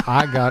PP,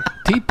 I got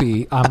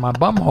TP on my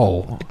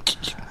bumhole.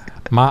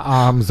 My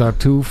arms are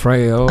too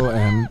frail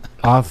and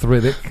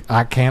arthritic.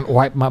 I can't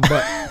wipe my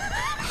butt.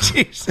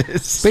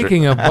 Jesus.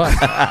 Speaking of butt,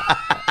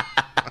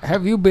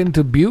 have you been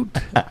to Butte?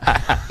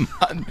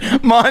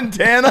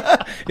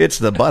 Montana? It's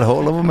the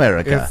butthole of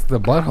America. It's the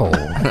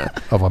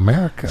butthole of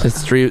America.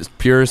 It's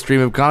pure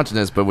stream of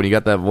consciousness, but when you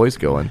got that voice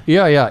going,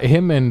 Yeah.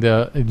 Him and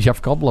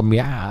Jeff Goldblum,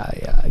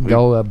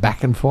 go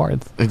back and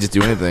forth. you just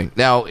do anything.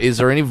 Now, is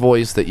there any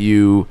voice that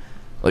you,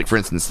 like, for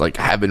instance, like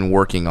have been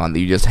working on that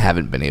you just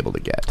haven't been able to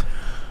get?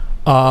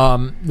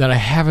 That I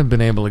haven't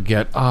been able to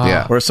get.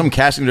 Yeah. Or some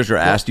casting director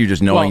asked you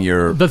just knowing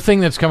your... The thing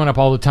that's coming up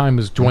all the time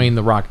is Dwayne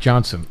The Rock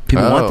Johnson.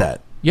 People Oh. want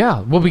that.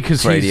 Yeah, well,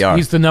 because For ADR.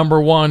 he's the number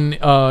one.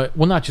 Well,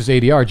 not just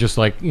ADR, just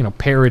like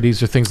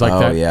parodies or things like Oh,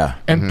 that. yeah.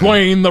 And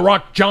Dwayne The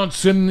Rock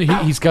Johnson,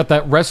 he's got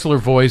that wrestler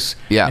voice.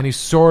 Yeah. and he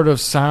sort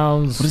of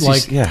sounds What is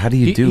like. he- yeah, how do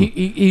you do?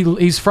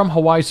 He's from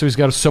Hawaii, so he's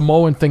got a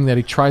Samoan thing that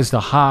he tries to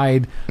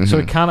hide. So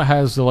he kind of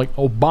has the like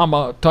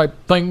Obama type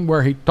thing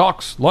where he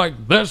talks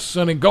like this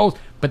and he goes.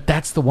 But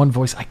that's the one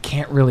voice I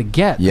can't really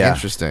get. Yeah.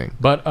 Interesting.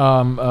 But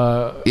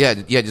Yeah,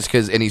 just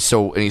because and he's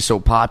so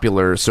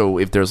popular. So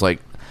if there's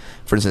like,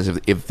 for instance,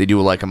 if they do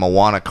like a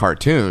Moana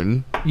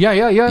cartoon, yeah.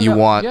 You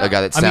want a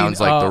guy that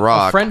sounds like The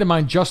Rock. A friend of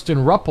mine, Justin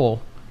Ruppel.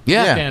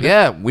 yeah,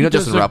 stand-up. we know He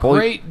does Justin a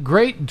Ruppel.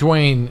 Great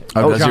Dwayne.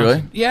 Oh, does he Johnson.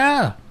 really?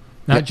 Yeah.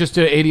 I just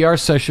did an ADR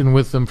session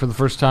with them for the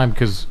first time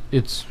because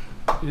it's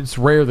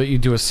rare that you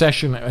do a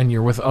session and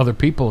you're with other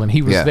people, and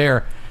he was Yeah.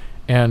 there,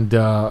 and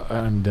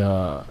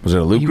Was it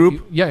a loop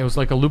group? Yeah, it was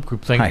like a loop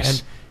group thing, Nice.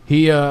 and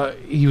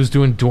he was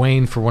doing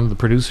Dwayne for one of the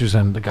producers,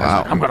 and the guy's Wow.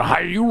 like, "I'm going to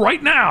hire you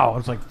right now." I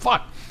was like,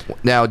 "Fuck."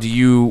 Now, do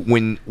you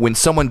when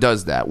someone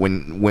does that,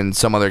 when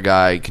some other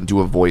guy can do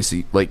a voice,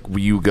 like will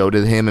you go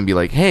to him and be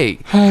like, "Hey,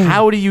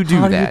 how do you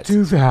do that?"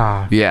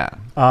 that? Yeah,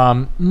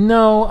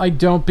 No, I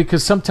don't,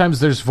 because sometimes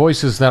there's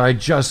voices that I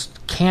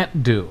just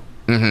can't do.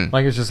 Mm-hmm.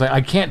 Like it's just like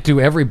I can't do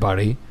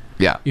everybody.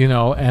 yeah.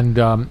 And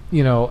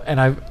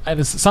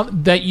it's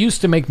something that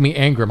used to make me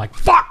angry. I'm like,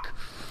 fuck,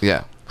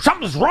 Yeah.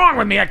 something's wrong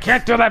with me. I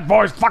can't do that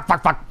voice. Fuck.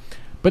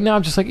 But now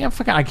I'm just like, yeah,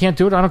 fuck it. I can't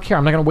do it. I don't care.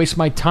 I'm not going to waste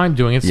my time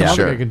doing it. Some Yeah, other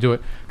sure. guy can do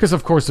it. Because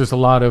of course, there's a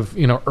lot of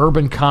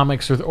urban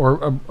comics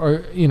or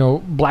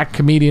black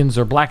comedians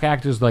or black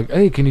actors like,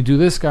 hey, can you do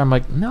this guy? I'm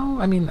like, no.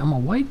 I mean, I'm a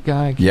white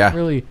guy. I can't Yeah.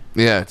 really.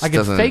 Yeah, it I can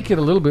doesn't- fake it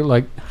a little bit,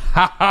 like,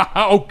 ha ha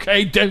ha.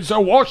 Okay,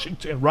 Denzel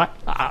Washington, right?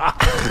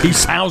 He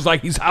sounds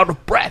like he's out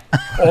of breath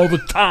all the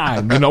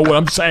time. You know what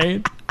I'm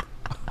saying?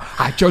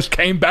 I just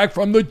came back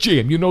from the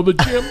gym. You know the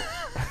gym?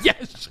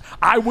 Yes,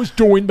 I was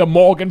doing the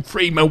Morgan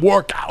Freeman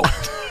workout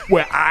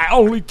where I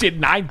only did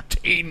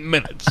 19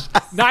 minutes.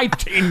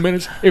 19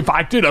 minutes. If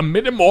I did a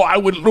minute more, I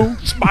would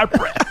lose my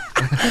breath.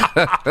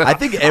 I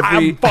think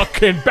I'm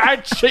fucking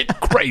batshit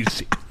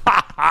crazy.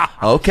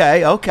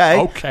 Okay.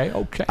 Okay.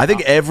 I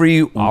think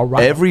every All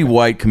right. every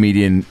white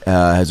comedian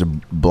has a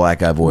black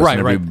guy voice. Right, and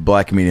every right.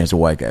 black comedian has a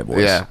white guy voice.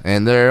 Yeah,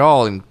 and they're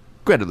all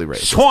incredibly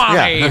racist.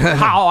 Swine!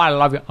 How I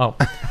love you. Oh.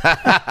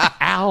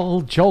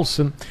 Al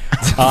Jolson.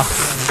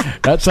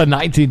 That's a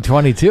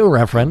 1922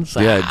 reference.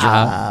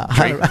 Yeah,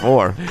 Drake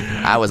 4.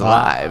 I was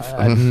alive.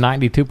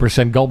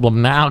 92% Goldblum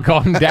now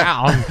going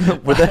down.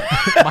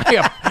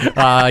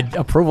 My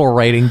approval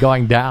rating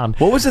going down.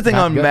 What was the thing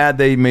Not on good. Mad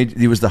they made?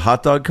 It was the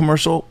hot dog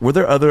commercial. Were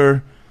there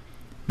other?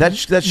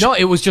 No,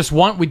 it was just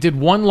one. We did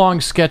one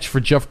long sketch for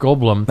Jeff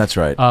Goldblum. That's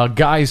right.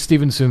 Guy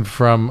Stevenson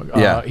from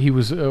Yeah. he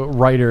was a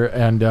writer,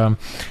 and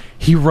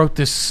he wrote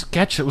this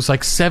sketch that was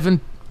like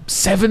seven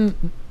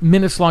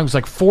minutes long. It was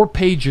like 4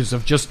 pages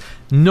of just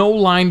no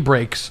line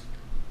breaks,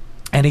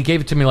 and he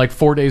gave it to me like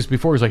 4 days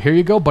before. He's like, "Here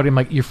you go, buddy." I'm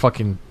like, "You're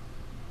kidding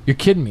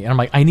me?" And I'm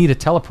like, "I need a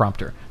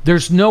teleprompter.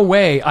 There's no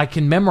way I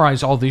can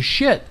memorize all this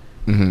shit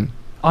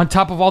on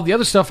top of all the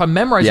other stuff I'm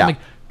memorizing." Yeah. I'm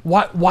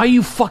like, why are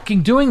you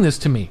fucking doing this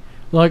to me?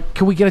 Like,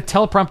 can we get a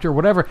teleprompter or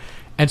whatever?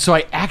 And so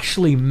I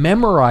actually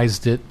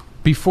memorized it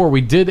before we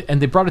did it, and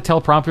they brought a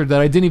teleprompter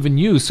that I didn't even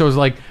use. So it was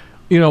like,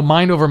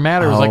 mind over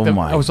matter. It was Oh like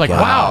my I was like,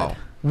 God. wow.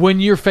 When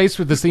you're faced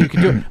with this thing, you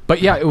can do it.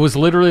 But yeah, it was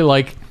literally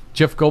like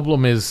Jeff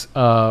Goldblum is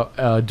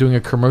doing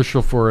a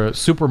commercial for a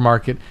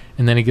supermarket,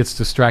 and then he gets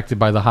distracted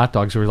by the hot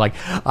dogs. Where he's like,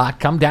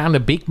 come down to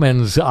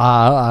Beekman's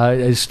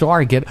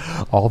store and get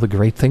all the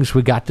great things.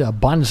 We got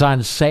buns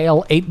on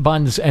sale, 8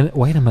 buns, and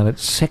wait a minute,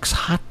 6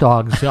 hot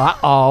dogs.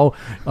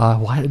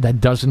 Why that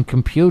doesn't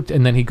compute?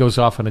 And then he goes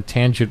off on a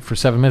tangent for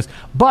 7 minutes.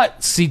 But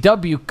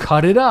CW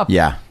cut it up.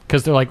 Yeah.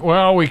 Because they're like,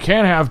 well, we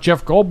can't have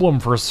Jeff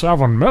Goldblum for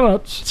 7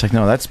 minutes. It's like,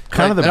 no, that's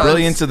kind of the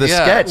brilliance of the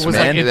sketch,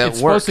 man. It's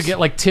supposed to get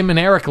like Tim and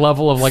Eric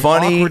level of like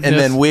funny and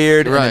then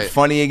weird and Right. then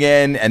funny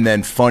again and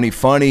then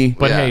funny.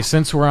 But hey,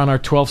 since we're on our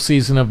 12th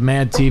season of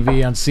Mad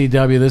TV on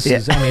CW, this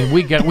is, I mean,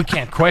 we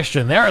can't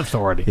question their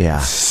authority.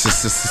 Yeah.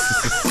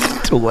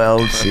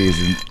 12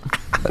 seasons.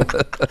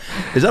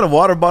 Is that a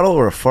water bottle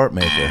or a fart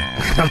maker?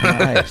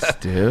 Nice,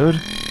 dude.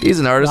 He's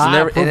an artist.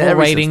 Approval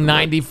rating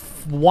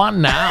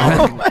 91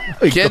 now.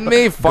 Kidding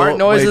me? Fart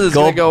noises is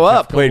going to go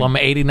up. Wait, I'm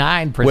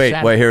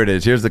 89%. Wait, here it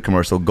is. Here's the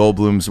commercial.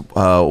 Goldblum's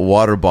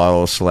water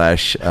bottle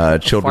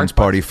 / children's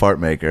party fart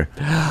maker.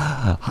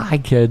 Hi,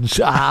 kids.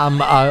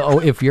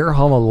 If you're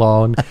home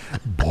alone,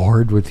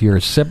 bored with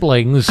your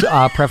siblings,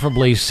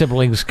 preferably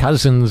siblings,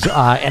 cousins,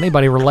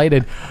 anybody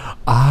related,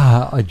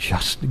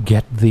 just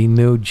get the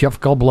new Jeff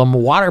Goldblum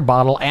water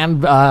bottle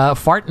and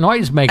fart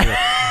noise maker.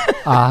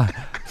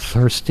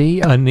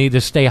 Thirsty? Need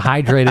to stay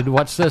hydrated.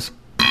 What's this?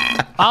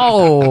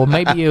 Oh,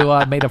 maybe you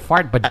made a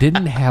fart but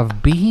didn't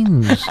have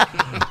beans.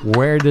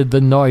 Where did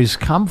the noise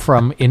come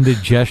from?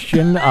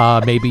 Indigestion?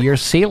 Maybe you're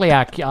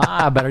celiac.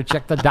 Better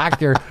check the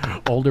doctor.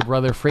 Older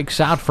brother freaks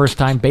out. First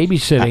time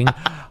babysitting.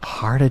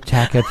 Heart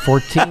attack at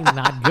 14.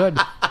 Not good.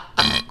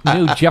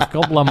 New Jeff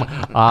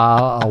Goldblum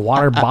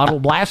water bottle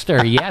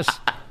blaster. Yes.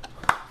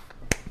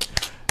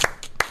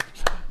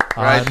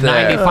 Right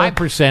there.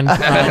 95%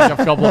 Jeff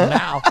Goldblum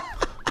now.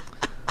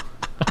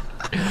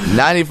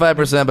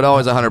 95%, but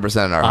always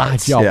 100% in our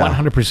hearts.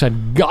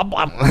 100%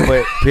 Goldblum.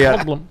 Wait,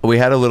 we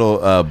had a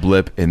little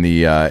blip in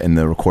the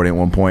recording at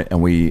one point,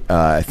 and we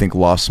I think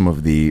lost some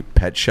of the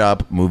Pet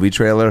Shop movie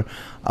trailer.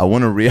 I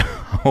want to reenact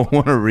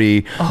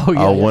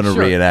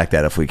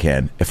that if we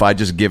can. If I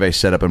just give a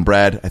setup, and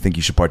Brad, I think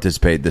you should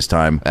participate this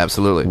time.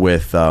 Absolutely.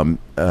 With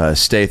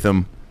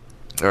Statham.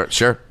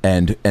 Sure.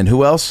 And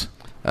who else?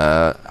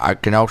 I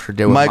can also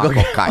do Michael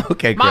Caine.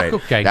 Okay, great. Michael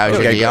Caine. Those are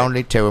Okay, the great.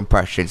 only 2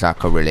 impressions I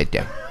could really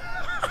do.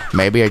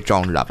 Maybe a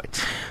John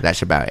Lovitz.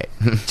 That's about it.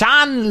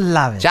 John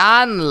Lovitz.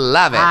 John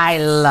Lovitz. I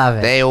love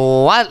it. They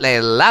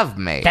love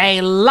me.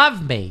 They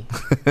love me.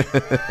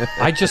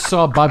 I just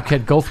saw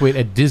Bobcat Goldthwait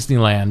at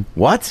Disneyland.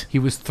 What? He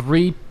was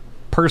 3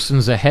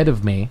 persons ahead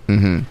of me,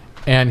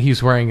 and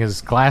he's wearing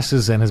his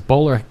glasses and his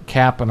bowler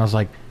cap, and I was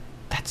like,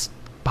 that's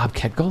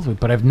Bobcat Goldthwait,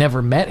 but I've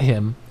never met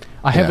him.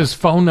 I have his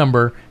phone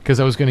number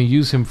because I was going to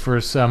use him for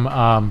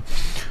some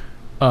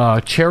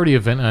charity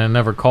event, and I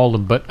never called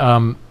him, but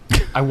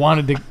I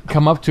wanted to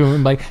come up to him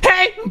and like,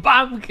 hey,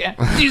 Bobcat,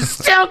 you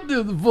still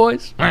do the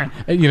voice. But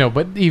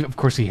of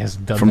course he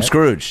hasn't done From that.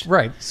 Scrooge.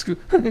 Right.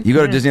 You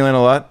go to Disneyland a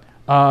lot?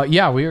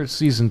 Yeah, we are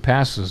season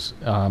passes.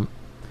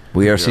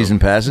 We are season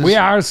passes? We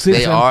are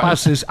season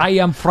passes. I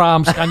am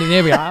from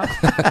Scandinavia.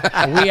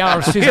 We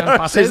are season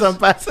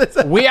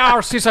passes. We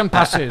are season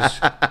passes.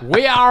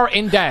 We are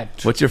in debt.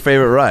 What's your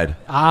favorite ride?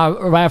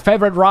 My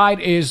favorite ride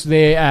is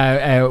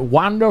the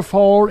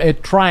wonderful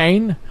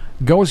train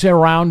goes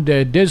around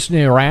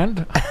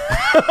Disneyland.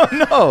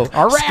 No.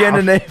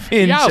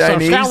 Scandinavian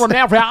Chinese.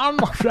 Scandinavian.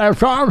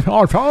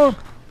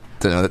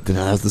 Didn't know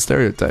that was the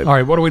stereotype. All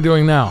right, what are we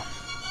doing now?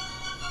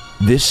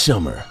 This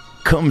summer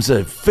comes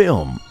a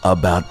film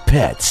about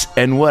pets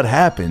and what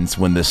happens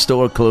when the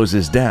store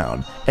closes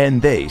down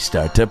and they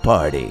start to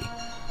party.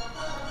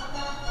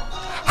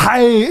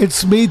 Hi,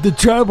 it's me, the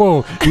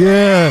Gerbil.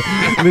 Yeah,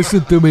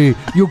 listen to me.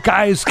 You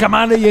guys, come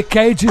out of your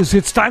cages.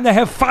 It's time to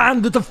have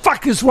fun. What the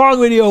fuck is wrong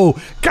with you?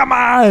 Come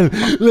on.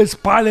 Let's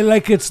party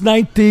like it's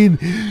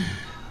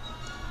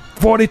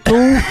 1942.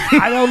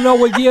 I don't know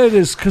what year it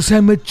is because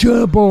I'm a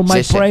gerbil.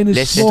 My brain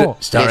is small.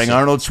 Starring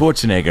Arnold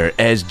Schwarzenegger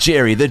as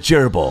Jerry the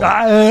Gerbil.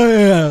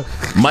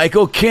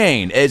 Michael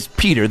Caine as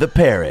Peter the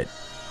Parrot.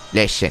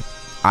 Listen,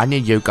 I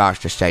need you guys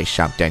to say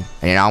something,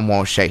 and I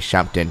want to say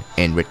something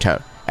in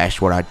return.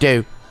 That's what I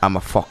do. I'm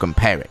a fucking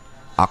parrot.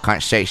 I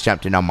can't say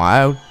something on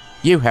my own.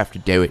 You have to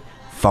do it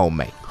for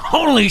me.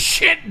 Holy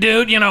shit,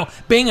 dude.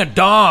 Being a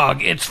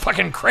dog, it's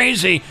fucking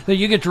crazy that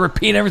you get to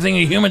repeat everything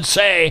a humans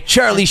say.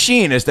 Charlie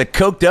Sheen as the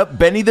coked up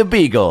Benny the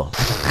Beagle.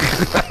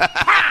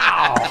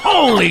 Wow,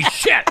 holy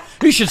shit.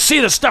 You should see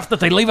the stuff that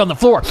they leave on the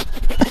floor.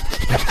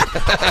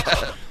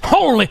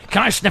 Holy,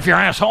 can I sniff your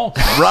asshole?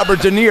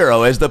 Robert De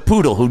Niro as the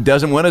poodle who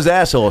doesn't want his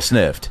asshole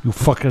sniffed. You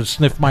fucking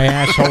sniff my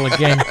asshole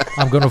again,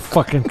 I'm gonna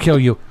fucking kill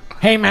you.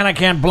 Hey man, I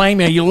can't blame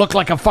you. You look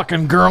like a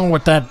fucking girl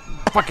with that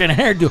fucking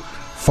hairdo.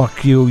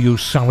 Fuck you, you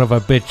son of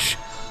a bitch.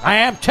 I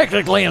am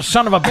technically a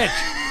son of a bitch.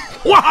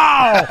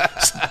 Wow!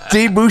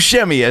 Steve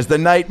Buscemi as the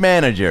night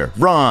manager,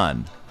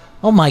 Ron.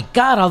 Oh my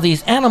god, all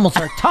these animals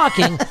are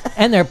talking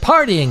and they're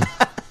partying.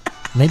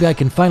 Maybe I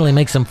can finally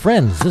make some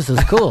friends. This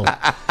is cool.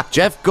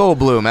 Jeff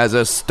Goldblum as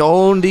a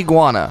stoned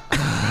iguana.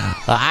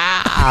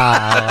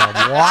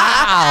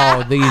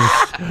 Wow, these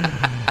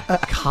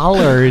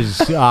colors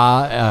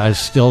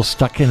still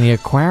stuck in the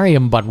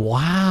aquarium, but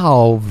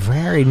wow,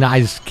 very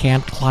nice.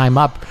 Can't climb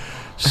up.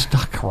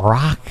 Stuck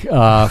rock.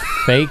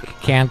 Fake.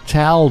 Can't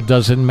tell.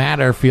 Doesn't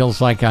matter.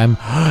 Feels like I'm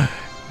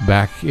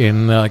back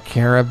in the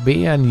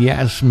Caribbean.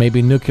 Yes,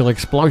 maybe nuclear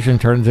explosion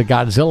turns to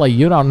Godzilla.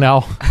 You don't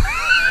know.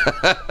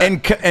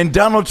 And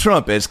Donald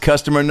Trump is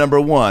customer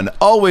number 1,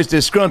 always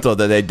disgruntled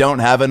that they don't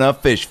have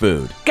enough fish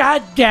food.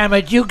 God damn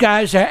it, you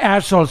guys are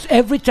assholes.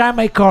 Every time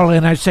I call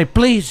in, I say,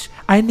 please,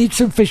 I need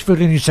some fish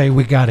food. And you say,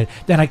 we got it.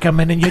 Then I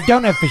come in and you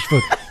don't have fish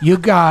food. You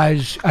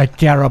guys are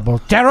terrible.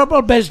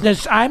 Terrible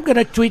business. I'm going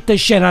to tweet the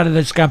shit out of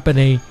this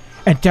company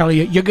and tell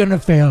you, you're going to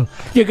fail.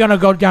 You're going to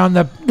go down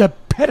the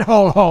pit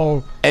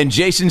hole. And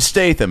Jason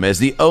Statham is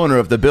the owner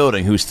of the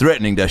building who's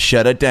threatening to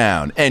shut it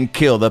down and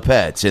kill the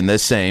pets in the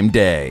same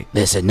day.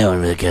 Listen, no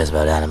one really cares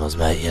about animals,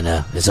 mate, you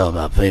know. It's all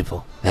about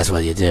people. That's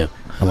what you do.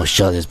 I'm going to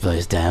shut this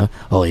place down.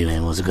 All you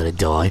animals are going to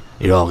die.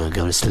 You're all going to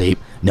go to sleep.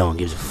 No one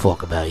gives a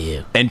fuck about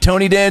you. And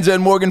Tony Danza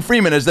and Morgan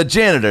Freeman as the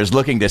janitors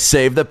looking to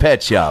save the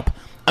pet shop.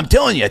 I'm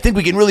telling you, I think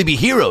we can really be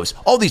heroes.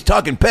 All these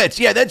talking pets,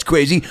 yeah, that's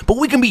crazy, but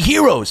we can be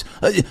heroes.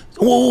 What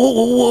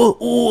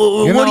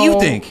do you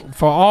think?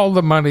 For all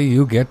the money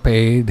you get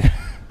paid,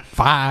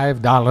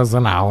 $5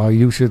 an hour,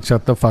 you should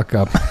shut the fuck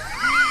up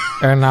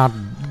and not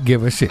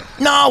give a shit.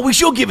 No, we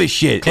should give a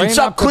shit. Clean and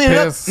stop up the cleaning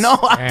piss up. No,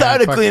 I'm and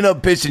tired of fuck- cleaning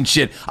up piss and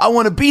shit. I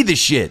want to be the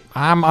shit.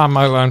 I'm on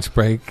my lunch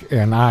break,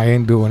 and I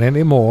ain't doing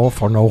any more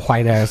for no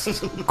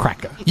white-ass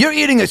cracker. You're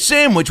eating a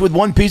sandwich with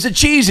 1 piece of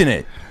cheese in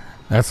it.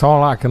 That's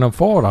all I can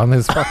afford on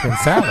this fucking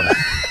salad.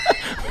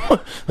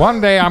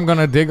 One day I'm going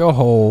to dig a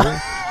hole,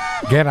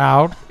 get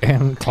out,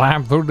 and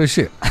climb through the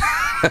shit.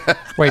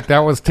 Wait,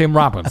 that was Tim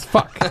Robbins.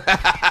 Fuck.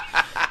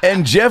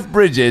 And Jeff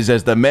Bridges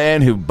as the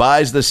man who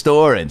buys the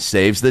store and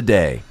saves the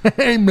day.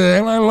 Hey,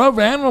 man, I love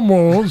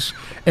animals,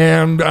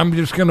 and I'm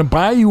just going to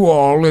buy you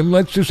all, and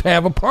let's just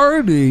have a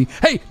party.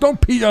 Hey,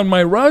 don't pee on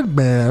my rug,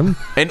 man.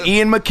 And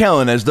Ian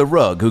McKellen as the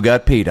rug who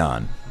got peed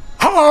on.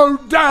 How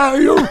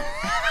dare you!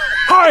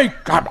 I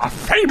am a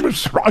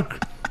famous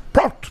rug,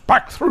 brought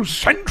back through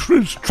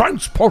centuries,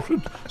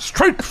 transported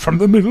straight from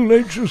the Middle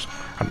Ages,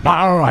 and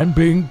now I'm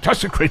being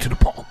desecrated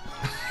upon.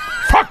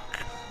 Fuck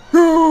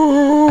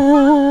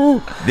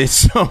you! This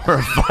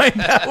summer,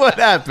 find out what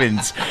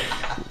happens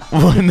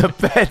when the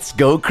pets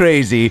go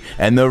crazy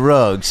and the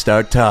rugs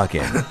start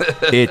talking.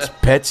 It's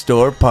Pet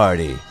Store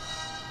Party.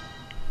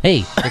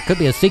 Hey, there could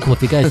be a sequel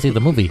if you guys see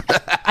the movie.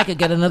 I could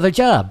get another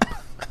job.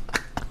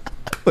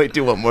 Wait,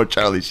 do one more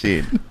Charlie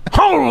Sheen.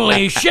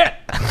 Holy shit!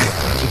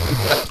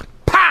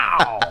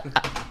 Pow!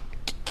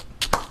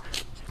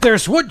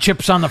 There's wood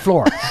chips on the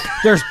floor.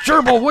 There's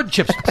gerbil wood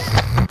chips.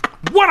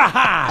 What a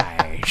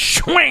high!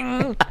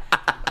 Swing!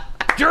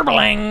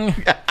 Gerbling!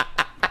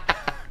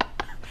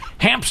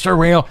 Hamster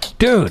wheel.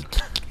 Dude.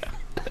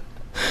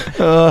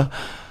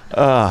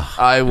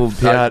 I will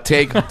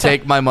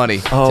take my money.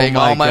 Oh take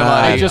my all my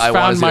God. money. I just wanna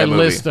found see my that movie.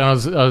 list, and I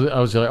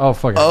was like, oh,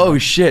 fuck it. Oh,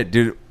 shit,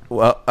 dude.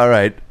 Well, all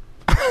right.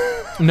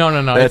 No.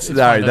 That's it's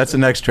all fine. right. That's the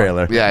next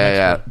trailer.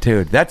 Yeah.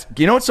 Dude, that's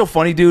you know what's so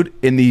funny, dude?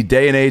 In the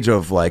day and age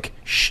of like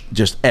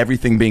just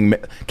everything being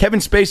Kevin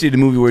Spacey did a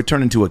movie where he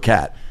turned into a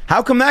cat.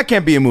 How come that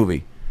can't be a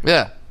movie?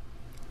 Yeah.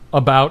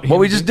 About What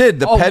we just did.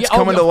 The pets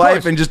coming to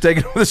life and just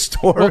taking over the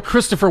store. Well,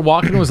 Christopher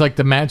Walken was like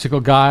the magical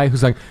guy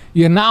who's like,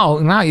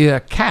 now you're a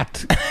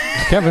cat.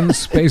 Kevin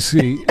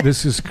Spacey,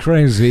 this is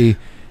crazy.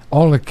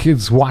 All the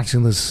kids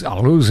watching this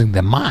are losing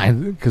their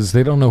mind because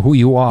they don't know who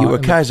you are. You were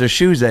Kaiser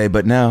Soze,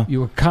 but now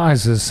You were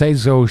Kaiser,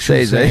 Seizo,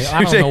 Shuzay.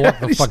 I don't know what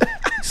the fuck.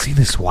 See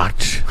this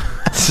watch?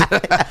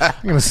 I'm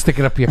going to stick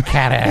it up your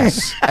cat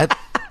ass.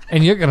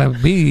 And you're going to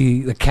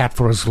be the cat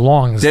for as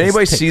long as Did this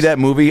anybody takes. see that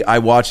movie? I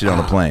watched it on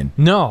a plane.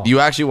 No. You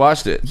actually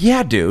watched it?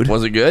 Yeah, dude.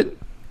 Was it good?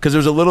 Because there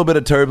was a little bit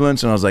of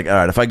turbulence, and I was like, all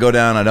right, if I go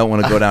down, I don't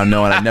want to go down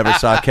knowing I never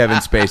saw Kevin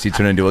Spacey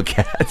turn into a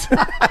cat.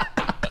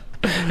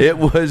 It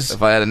was.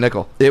 If I had a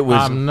nickel. It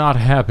was. I'm not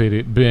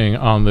happy being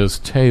on this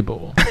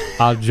table.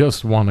 I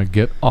just want to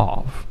get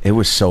off. It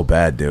was so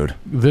bad, dude.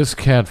 This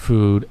cat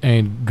food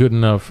ain't good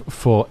enough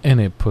for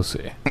any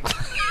pussy.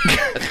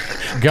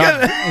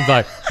 God,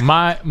 like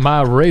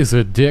my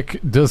razor dick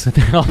doesn't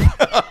help.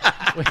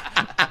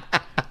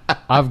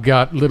 I've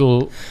got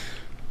little.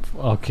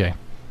 Okay,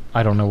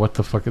 I don't know what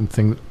the fucking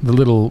thing.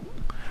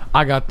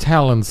 I got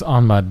talons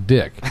on my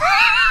dick.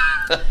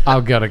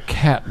 I've got a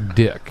cat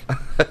dick.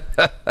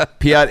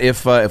 Piat,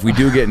 if we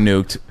do get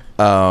nuked,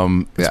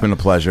 it's been a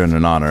pleasure and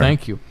an honor.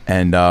 Thank you.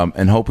 And I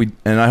hope we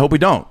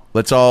don't.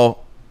 Let's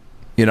all,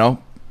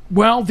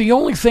 Well, the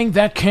only thing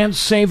that can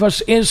save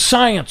us is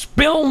science.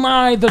 Bill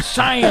Nye, the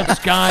science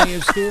guy,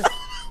 is here.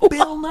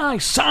 Bill Nye,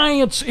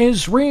 science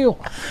is real.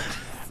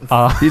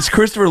 It's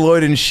Christopher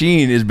Lloyd and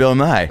Sheen is Bill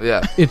Nye.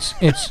 Yeah. It's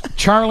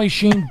Charlie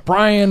Sheen,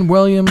 Brian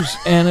Williams,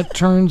 and it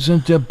turns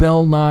into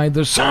Bill Nye,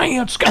 the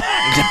science guy.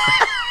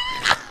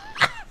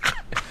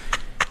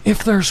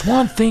 If there's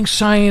one thing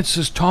science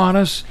has taught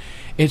us,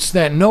 it's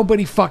that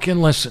nobody fucking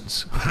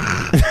listens.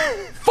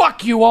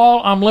 Fuck you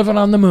all, I'm living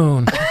on the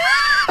moon.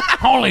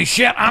 Holy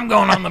shit, I'm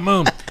going on the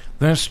moon.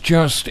 This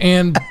just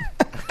in.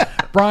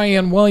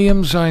 Brian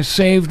Williams, I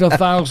saved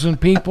 1,000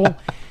 people,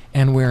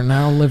 and we're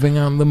now living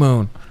on the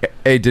moon.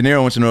 Hey, De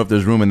Niro wants to know if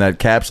there's room in that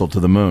capsule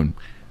to the moon.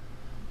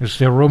 Is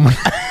there room? Is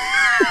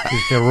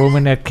there room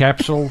in that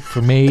capsule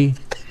for me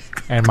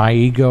and my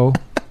ego?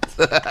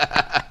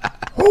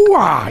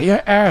 Ooh-ah,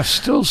 your ass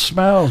still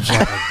smells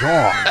like a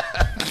dog.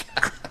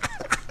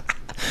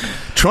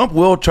 Trump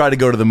will try to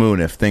go to the moon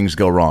if things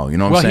go wrong. You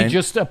know what I'm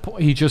saying?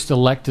 He just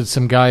elected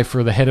some guy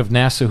for the head of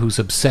NASA who's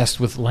obsessed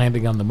with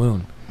landing on the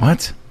moon.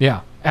 What?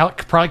 Yeah.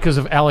 Probably because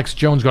of Alex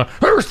Jones going,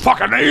 there's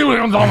fucking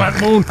aliens on that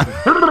moon.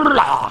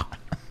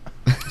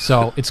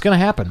 So it's going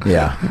to happen.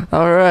 Yeah.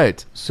 All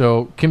right.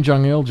 So Kim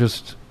Jong-il,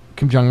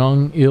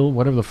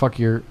 whatever the fuck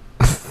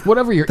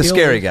whatever your the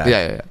scary guy.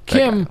 Yeah.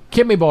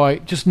 Kimmy boy,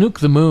 just nuke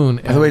the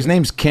moon. By the way, his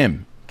name's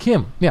Kim.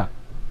 Kim, yeah.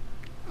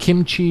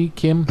 Kimchi,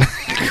 Kimberly.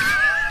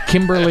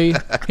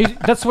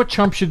 That's what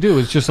Trump should do.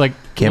 Is just like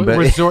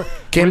Kimberly Listen,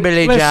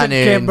 Kimberly.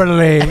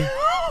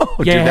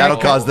 Dude, that'll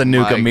cause the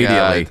nuke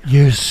immediately. God.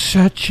 You're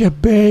such a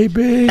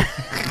baby.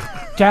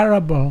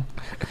 Terrible.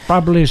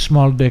 Probably a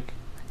small dick.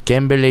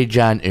 Kimberly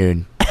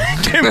Jong-un.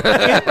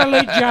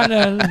 Kimberly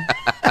Jong-un.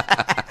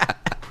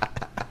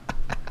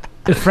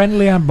 It's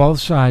friendly on both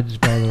sides,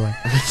 by the way.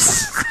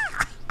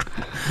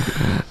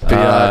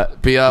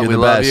 Pia, we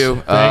love best.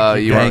 you.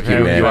 Thank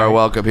you, man. You are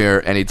welcome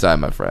here anytime,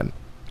 my friend.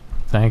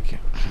 Thank you.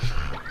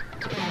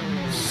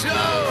 So,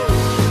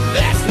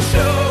 that's the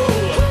show.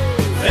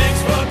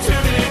 Thanks for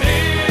tuning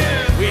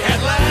in. We had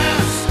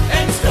laughs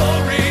and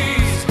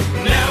stories.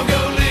 Now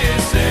go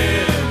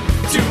listen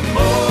to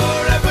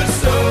more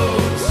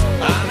episodes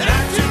on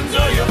iTunes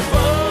or your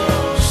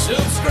phone.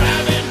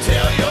 Subscribe and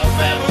tell your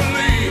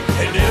family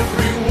and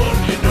everyone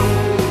you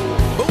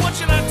know. But what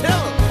should I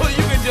tell them? Well,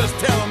 you can just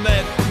tell them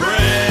that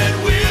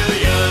Brad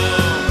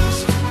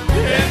Williams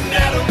and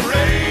Adam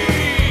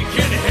Ray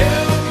can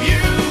help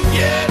you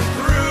get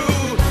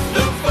through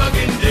the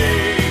fucking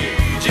day.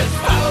 Just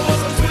follow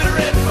us on Twitter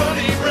at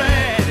Funny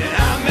Brad, and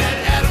I'm at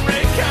Adam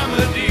Ray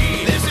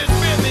Comedy. This has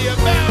been the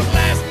About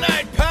Last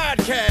Night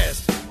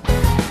podcast.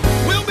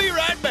 We'll be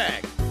right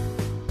back.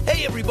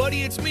 Hey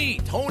everybody, it's me,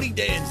 Tony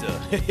Danza.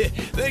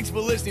 Thanks for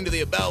listening to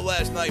the About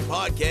Last Night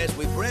podcast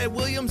with Brad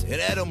Williams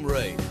and Adam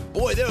Ray.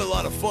 Boy, they're a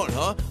lot of fun,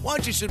 huh? Why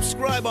don't you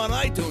subscribe on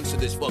iTunes to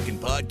this fucking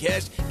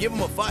podcast? Give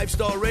them a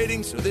 5-star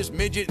rating so this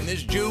midget and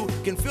this Jew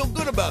can feel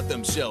good about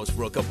themselves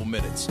for a couple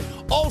minutes.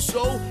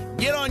 Also,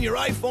 get on your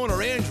iPhone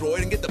or Android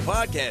and get the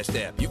podcast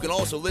app. You can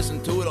also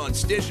listen to it on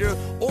Stitcher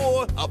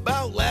or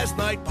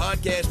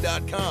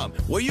AboutLastNightPodcast.com,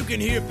 where you can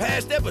hear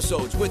past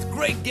episodes with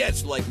great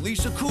guests like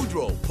Lisa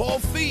Kudrow, Paul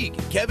Feig,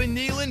 Kevin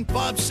Nealon,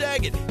 Bob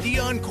Saget,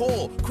 Dion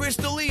Cole, Chris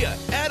D'Elia,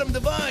 Adam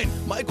Devine,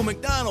 Michael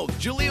McDonald,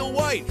 Jaleel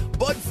White,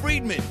 Bud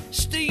Friedman,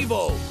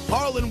 Steve-O,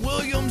 Harlan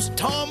Williams,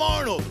 Tom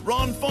Arnold,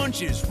 Ron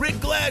Funches, Rick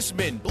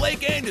Glassman,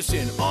 Blake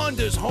Anderson,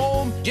 Anders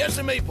Holm,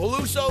 Jessime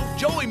Peluso,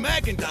 Joey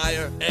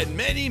McIntyre, and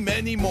many,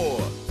 many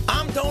more.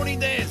 I'm Tony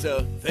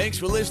Danza. Thanks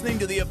for listening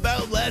to the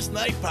About Last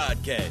Night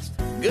podcast.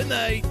 Good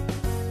night.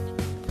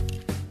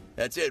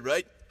 That's it,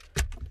 right?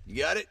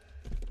 You got it?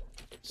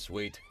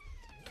 Sweet.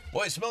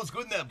 Boy, it smells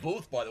good in that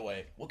booth, by the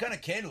way. What kind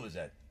of candle is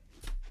that?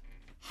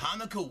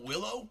 Hanukkah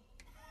willow?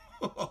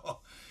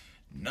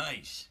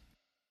 Nice.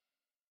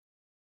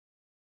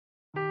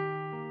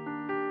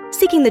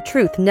 Seeking the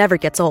truth never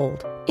gets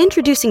old.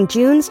 Introducing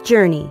June's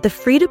Journey, the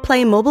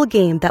free-to-play mobile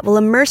game that will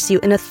immerse you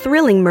in a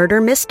thrilling murder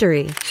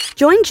mystery.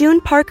 Join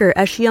June Parker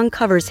as she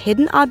uncovers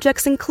hidden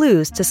objects and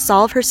clues to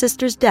solve her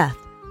sister's death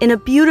in a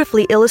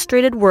beautifully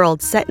illustrated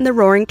world set in the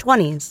Roaring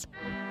 '20s.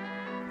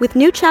 With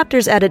new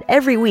chapters added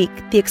every week,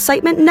 the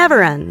excitement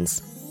never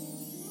ends.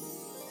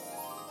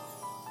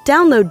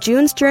 Download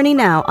June's Journey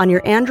now on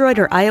your Android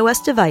or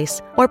iOS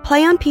device, or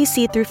play on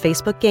PC through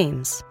Facebook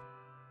Games.